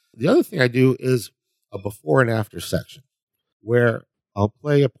 The other thing I do is a before and after section where I'll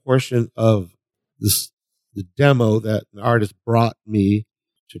play a portion of the demo that an artist brought me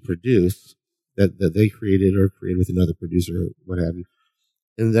to produce that they created or created with another producer or what have you.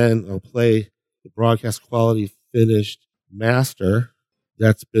 And then I'll play the broadcast quality finished master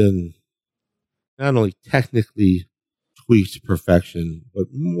that's been not only technically tweaked to perfection, but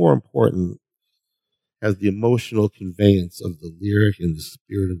more important, has the emotional conveyance of the lyric and the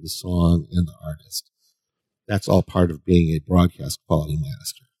spirit of the song and the artist. That's all part of being a broadcast quality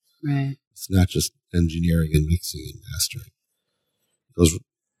master. Right. It's not just engineering and mixing and mastering. It goes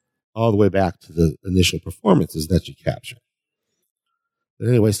all the way back to the initial performances that you capture. But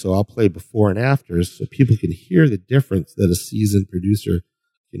anyway, so I'll play before and afters so people can hear the difference that a seasoned producer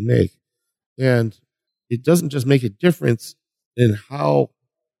can make. And it doesn't just make a difference in how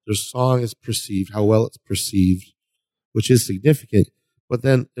the song is perceived, how well it's perceived, which is significant, but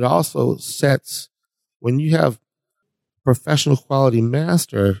then it also sets, when you have professional quality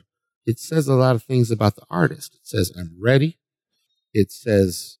master, it says a lot of things about the artist. It says, I'm ready. It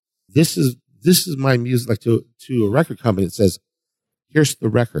says, this is my music. Like to a record company, it says, here's the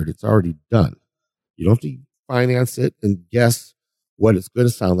record. It's already done. You don't have to finance it and guess what it's going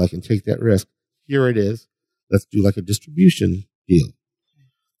to sound like and take that risk. Here it is. Let's do like a distribution deal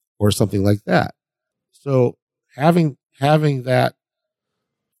or something like that. So having that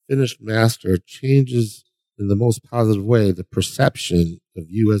finished master changes in the most positive way the perception of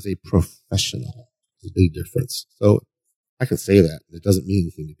you as a professional. Is a big difference. So I can say that. It doesn't mean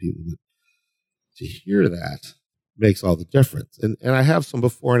anything to people, but to hear that makes all the difference. And I have some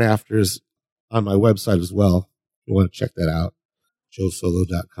before and afters on my website as well. If you want to check that out,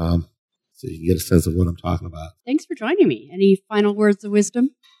 joesolo.com, so you can get a sense of what I'm talking about. Thanks for joining me. Any final words of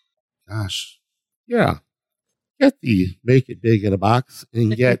wisdom? Gosh, yeah. Get the Make It Big in a Box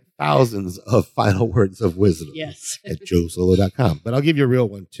and get thousands of final words of wisdom at joesolo.com. But I'll give you a real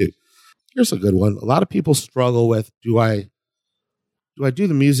one too. Here's a good one. A lot of people struggle with, do I do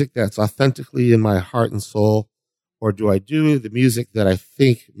the music that's authentically in my heart and soul, or do I do the music that I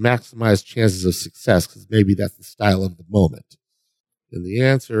think maximize chances of success because maybe that's the style of the moment? And the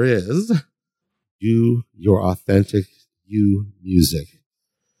answer is, do your authentic you music.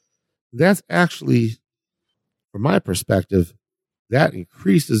 That's actually, from my perspective, that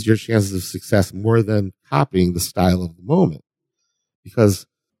increases your chances of success more than copying the style of the moment. Because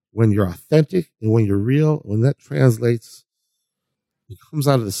when you're authentic and when you're real, when that translates, it comes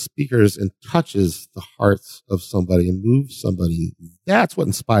out of the speakers and touches the hearts of somebody and moves somebody. That's what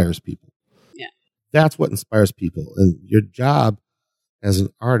inspires people. Yeah. That's what inspires people. And your job as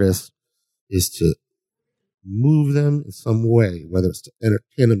an artist is to move them in some way, whether it's to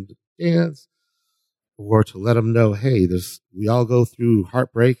entertain them to dance or to let them know, hey, we all go through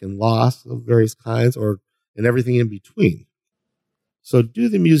heartbreak and loss of various kinds and everything in between. So do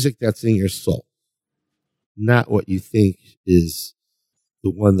the music that's in your soul, not what you think is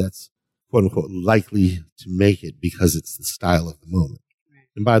the one that's quote unquote likely to make it because it's the style of the moment. Right.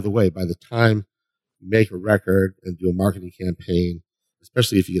 And by the way, by the time you make a record and do a marketing campaign,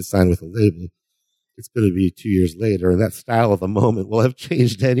 especially if you get signed with a label, it's going to be 2 years later, and that style of the moment will have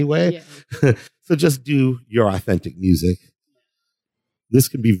changed anyway. Yeah. So just do your authentic music. This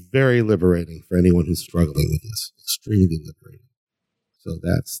can be very liberating for anyone who's struggling with this. Extremely liberating. So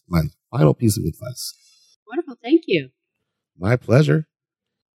that's my final piece of advice. Wonderful. Thank you. My pleasure.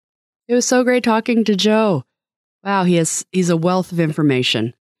 It was so great talking to Joe. Wow, he's a wealth of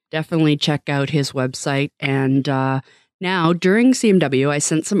information. Definitely check out his website. And now, during CMW, I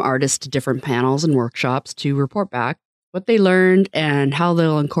sent some artists to different panels and workshops to report back what they learned and how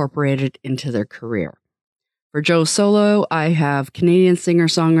they'll incorporate it into their career. For Joe Solo, I have Canadian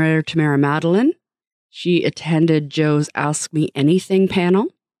singer-songwriter Tamara Madeline. She attended Joe's Ask Me Anything panel,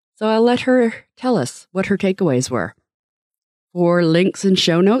 so I'll let her tell us what her takeaways were. For links and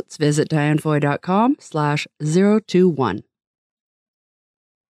show notes, visit dianefoy.com/021.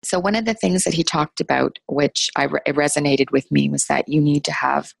 So one of the things that he talked about, which it resonated with me, was that you need to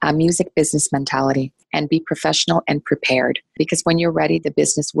have a music business mentality and be professional and prepared. Because when you're ready, the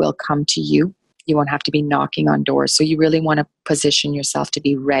business will come to you. You won't have to be knocking on doors. So you really want to position yourself to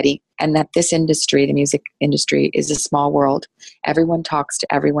be ready. And that this industry, the music industry, is a small world. Everyone talks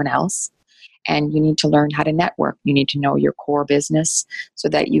to everyone else. And you need to learn how to network. You need to know your core business so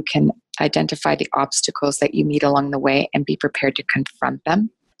that you can identify the obstacles that you meet along the way and be prepared to confront them.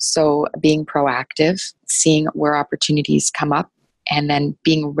 So being proactive, seeing where opportunities come up, and then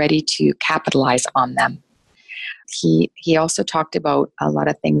being ready to capitalize on them. He also talked about a lot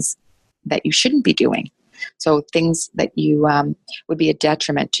of things that you shouldn't be doing. So things that you would be a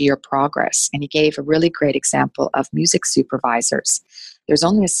detriment to your progress. And he gave a really great example of music supervisors. There's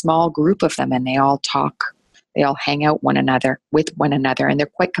only a small group of them, and they all talk. They all hang out with one another, and they're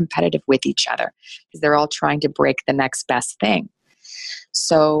quite competitive with each other because they're all trying to break the next best thing.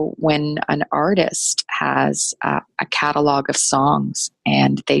 So when an artist has a catalog of songs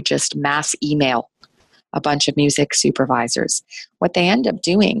and they just mass email a bunch of music supervisors, what they end up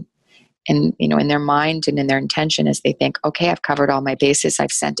doing in their mind and in their intention is they think, okay, I've covered all my bases.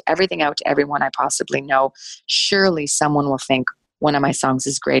 I've sent everything out to everyone I possibly know. Surely someone will think one of my songs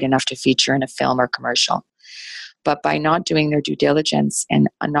is great enough to feature in a film or commercial. But by not doing their due diligence and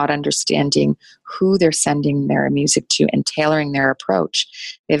not understanding who they're sending their music to and tailoring their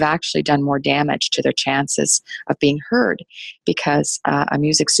approach, they've actually done more damage to their chances of being heard, because a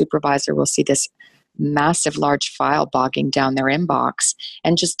music supervisor will see this massive, large file bogging down their inbox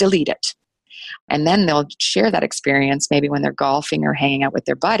and just delete it. And then they'll share that experience maybe when they're golfing or hanging out with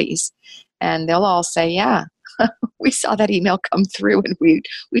their buddies. And they'll all say, yeah, we saw that email come through and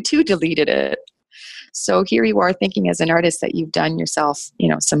we too deleted it. So here you are thinking as an artist that you've done yourself,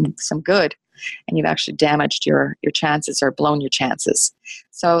 some good, and you've actually damaged your chances or blown your chances.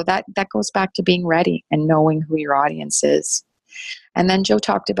 So that goes back to being ready and knowing who your audience is. And then Joe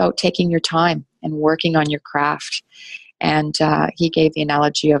talked about taking your time and working on your craft. And he gave the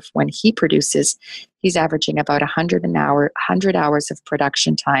analogy of when he produces, he's averaging about 100 hours of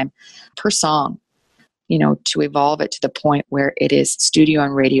production time per song, to evolve it to the point where it is studio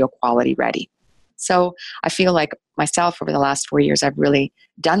and radio quality ready. So I feel like myself over the last 4 years, I've really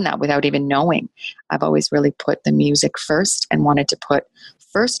done that without even knowing. I've always really put the music first and wanted to put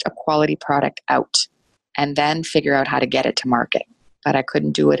first a quality product out and then figure out how to get it to market. But I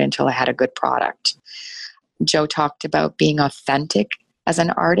couldn't do it until I had a good product. Joe talked about being authentic as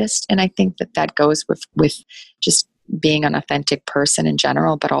an artist, and I think that goes with just being an authentic person in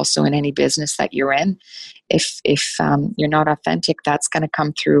general, but also in any business that you're in. If you're not authentic, that's going to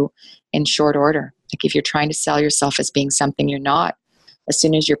come through in short order. Like if you're trying to sell yourself as being something you're not, as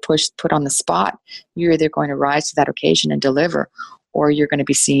soon as you're put on the spot, you're either going to rise to that occasion and deliver, or you're going to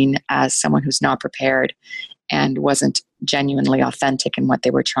be seen as someone who's not prepared and wasn't genuinely authentic in what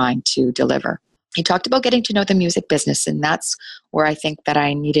they were trying to deliver. He talked about getting to know the music business, and that's where I think that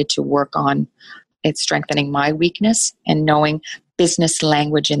I needed to work on. It's strengthening my weakness and knowing business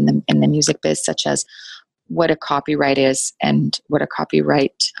language in the music biz, such as what a copyright is and what a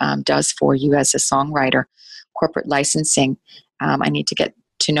copyright does for you as a songwriter. Corporate licensing, I need to get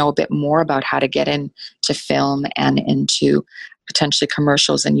to know a bit more about how to get into film and into potentially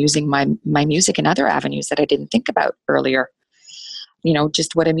commercials and using my music in other avenues that I didn't think about earlier.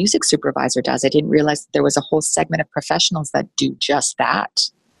 Just what a music supervisor does. I didn't realize that there was a whole segment of professionals that do just that.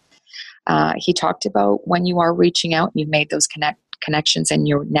 He talked about when you are reaching out and you've made those connections and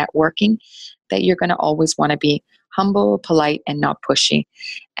you're networking, that you're going to always want to be humble, polite, and not pushy.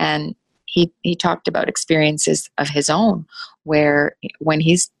 And he talked about experiences of his own where when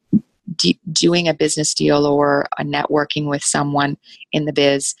he's doing a business deal or a networking with someone in the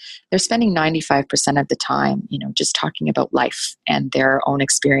biz, they're spending 95% of the time, just talking about life and their own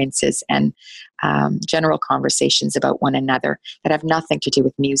experiences and general conversations about one another that have nothing to do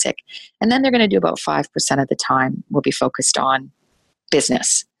with music. And then they're going to do about 5% of the time will be focused on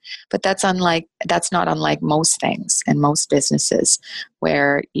business. But that's not unlike most things and most businesses,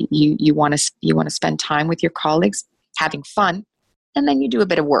 where you want to spend time with your colleagues, having fun, and then you do a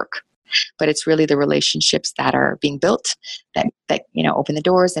bit of work. But it's really the relationships that are being built that open the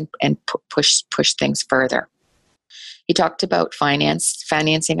doors and push things further. He talked about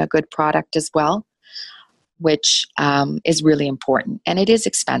financing a good product as well, which is really important. And it is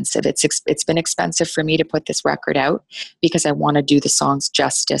expensive. It's been expensive for me to put this record out because I want to do the songs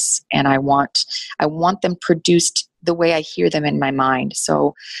justice, and I want them produced the way I hear them in my mind.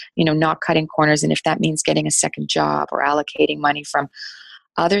 So, not cutting corners. And if that means getting a second job or allocating money from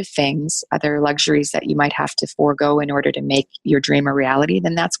other things, other luxuries that you might have to forego in order to make your dream a reality,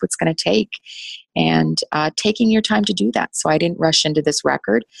 then that's what's going to take. And taking your time to do that. So I didn't rush into this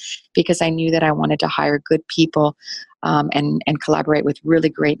record because I knew that I wanted to hire good people and collaborate with really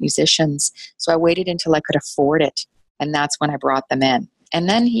great musicians. So I waited until I could afford it. And that's when I brought them in. And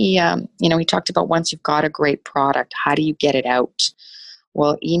then he talked about once you've got a great product, how do you get it out?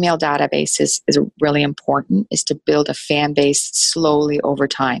 Well, email databases is really important, is to build a fan base slowly over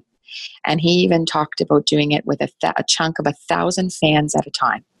time. And he even talked about doing it with a chunk of 1,000 fans at a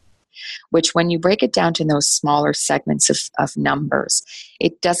time, which when you break it down to those smaller segments of numbers,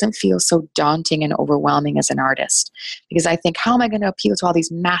 it doesn't feel so daunting and overwhelming as an artist. Because I think, how am I going to appeal to all these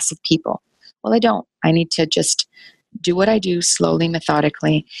massive people? Well, I don't. I need to just do what I do slowly,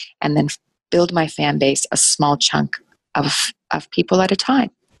 methodically, and then build my fan base a small chunk of people at a time.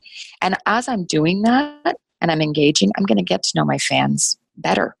 And as I'm doing that and I'm engaging, I'm going to get to know my fans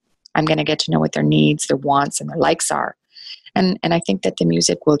better. I'm going to get to know what their needs, their wants, and their likes are. And I think that the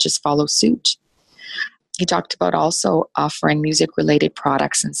music will just follow suit. He talked about also offering music-related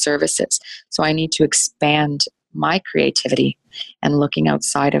products and services. So I need to expand my creativity and looking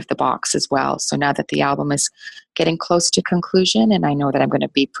outside of the box as well. So now that the album is getting close to conclusion and I know that I'm going to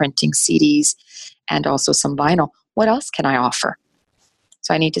be printing CDs and also some vinyl, what else can I offer?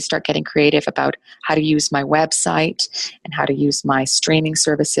 So I need to start getting creative about how to use my website and how to use my streaming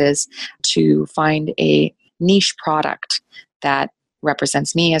services to find a niche product that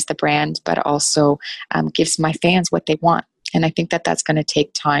represents me as the brand, but also gives my fans what they want. And I think that that's going to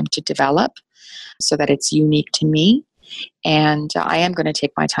take time to develop so that it's unique to me. And I am going to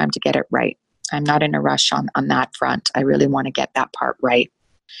take my time to get it right. I'm not in a rush on that front. I really want to get that part right.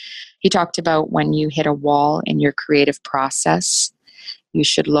 He talked about when you hit a wall in your creative process, you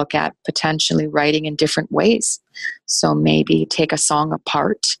should look at potentially writing in different ways. So maybe take a song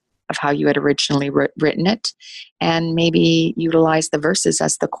apart of how you had originally written it and maybe utilize the verses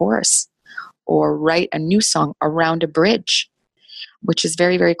as the chorus, or write a new song around a bridge, which is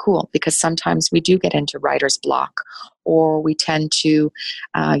very, very cool because sometimes we do get into writer's block, or we tend to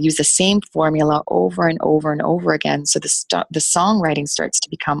use the same formula over and over and over again. So the songwriting starts to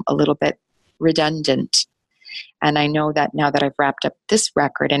become a little bit redundant. And I know that now that I've wrapped up this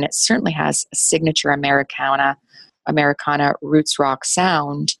record, and it certainly has a signature Americana roots rock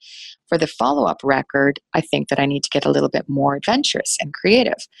sound, for the follow-up record, I think that I need to get a little bit more adventurous and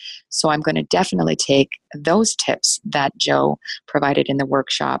creative. So I'm going to definitely take those tips that Joe provided in the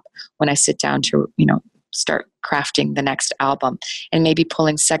workshop when I sit down to, start crafting the next album, and maybe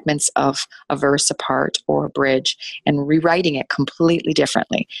pulling segments of a verse apart or a bridge and rewriting it completely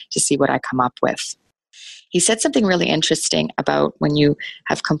differently to see what I come up with. He said something really interesting about when you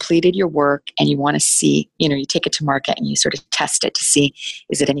have completed your work and you want to see, you take it to market and you sort of test it to see,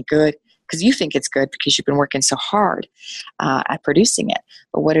 is it any good? Because you think it's good because you've been working so hard at producing it.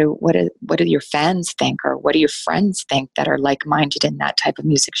 But what do your fans think, or what do your friends think that are like-minded in that type of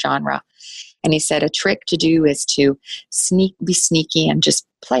music genre? And he said a trick to do is to be sneaky and just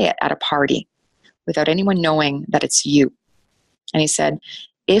play it at a party without anyone knowing that it's you. And he said,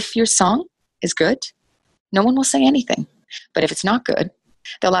 if your song is good, no one will say anything. But if it's not good,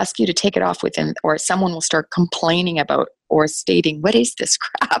 they'll ask you to take it off within, or someone will start complaining about or stating, what is this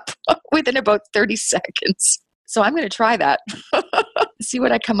crap? Within about 30 seconds. So I'm going to try that. See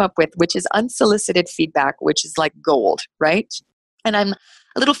what I come up with, which is unsolicited feedback, which is like gold, right? And I'm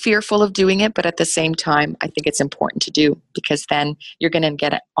a little fearful of doing it, but at the same time, I think it's important to do, because then you're going to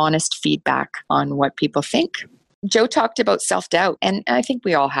get honest feedback on what people think. Joe talked about self-doubt, and I think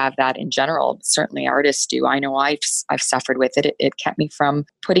we all have that in general. Certainly artists do. I know I've suffered with it. It kept me from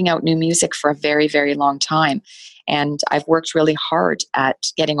putting out new music for a very, very long time. And I've worked really hard at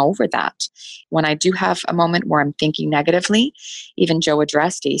getting over that. When I do have a moment where I'm thinking negatively, even Joe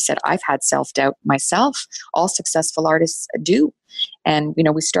addressed it. He said, I've had self-doubt myself. All successful artists do. And,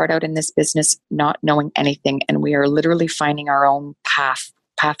 we start out in this business not knowing anything, and we are literally finding our own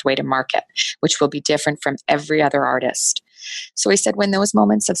pathway to market, which will be different from every other artist. So he said, when those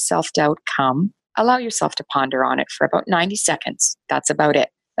moments of self-doubt come, allow yourself to ponder on it for about 90 seconds. That's about it.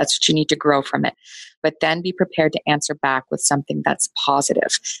 That's what you need to grow from it. But then be prepared to answer back with something that's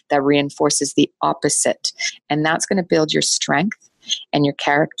positive, that reinforces the opposite. And that's going to build your strength and your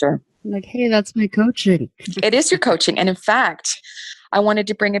character. Like, hey, that's my coaching. It is your coaching. And in fact, I wanted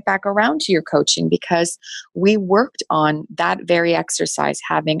to bring it back around to your coaching, because we worked on that very exercise,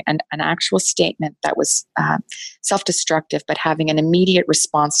 having an actual statement that was self-destructive, but having an immediate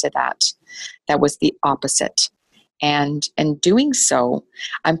response to that was the opposite. And in doing so,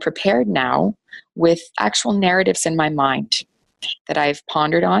 I'm prepared now with actual narratives in my mind that I've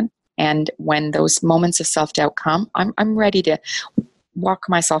pondered on. And when those moments of self-doubt come, I'm ready to walk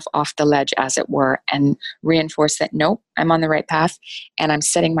myself off the ledge, as it were, and reinforce that, nope, I'm on the right path and I'm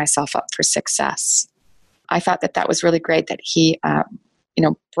setting myself up for success. I thought that was really great that he,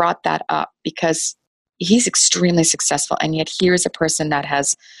 brought that up, because he's extremely successful. And yet here is a person that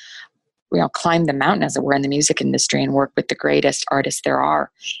has, climbed the mountain, as it were, in the music industry and worked with the greatest artists there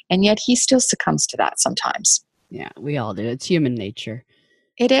are. And yet he still succumbs to that sometimes. Yeah, we all do. It's human nature.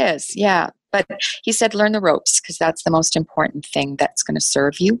 It is, yeah. But he said, learn the ropes, because that's the most important thing that's going to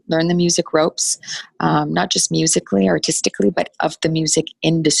serve you. Learn the music ropes, not just musically, artistically, but of the music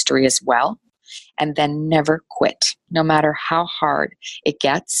industry as well. And then never quit. No matter how hard it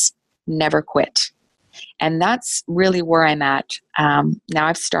gets, never quit. And that's really where I'm at. Now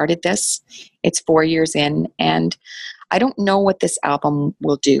I've started this. It's 4 years in, and I don't know what this album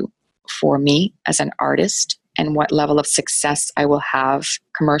will do for me as an artist, and what level of success I will have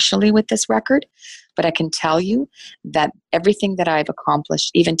commercially with this record. But I can tell you that everything that I've accomplished,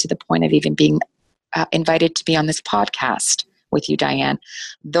 even to the point of even being invited to be on this podcast with you, Diane,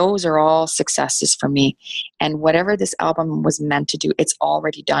 those are all successes for me. And whatever this album was meant to do, it's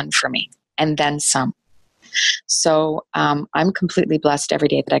already done for me. And then some. So I'm completely blessed every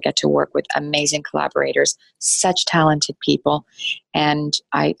day that I get to work with amazing collaborators, such talented people. And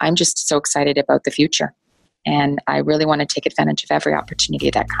I'm just so excited about the future. And I really want to take advantage of every opportunity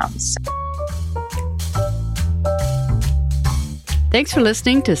that comes. Thanks for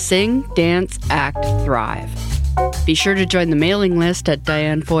listening to Sing, Dance, Act, Thrive. Be sure to join the mailing list at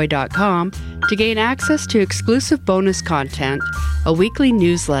dianefoy.com to gain access to exclusive bonus content, a weekly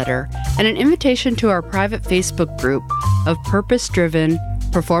newsletter, and an invitation to our private Facebook group of purpose-driven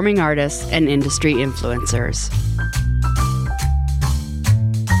performing artists and industry influencers.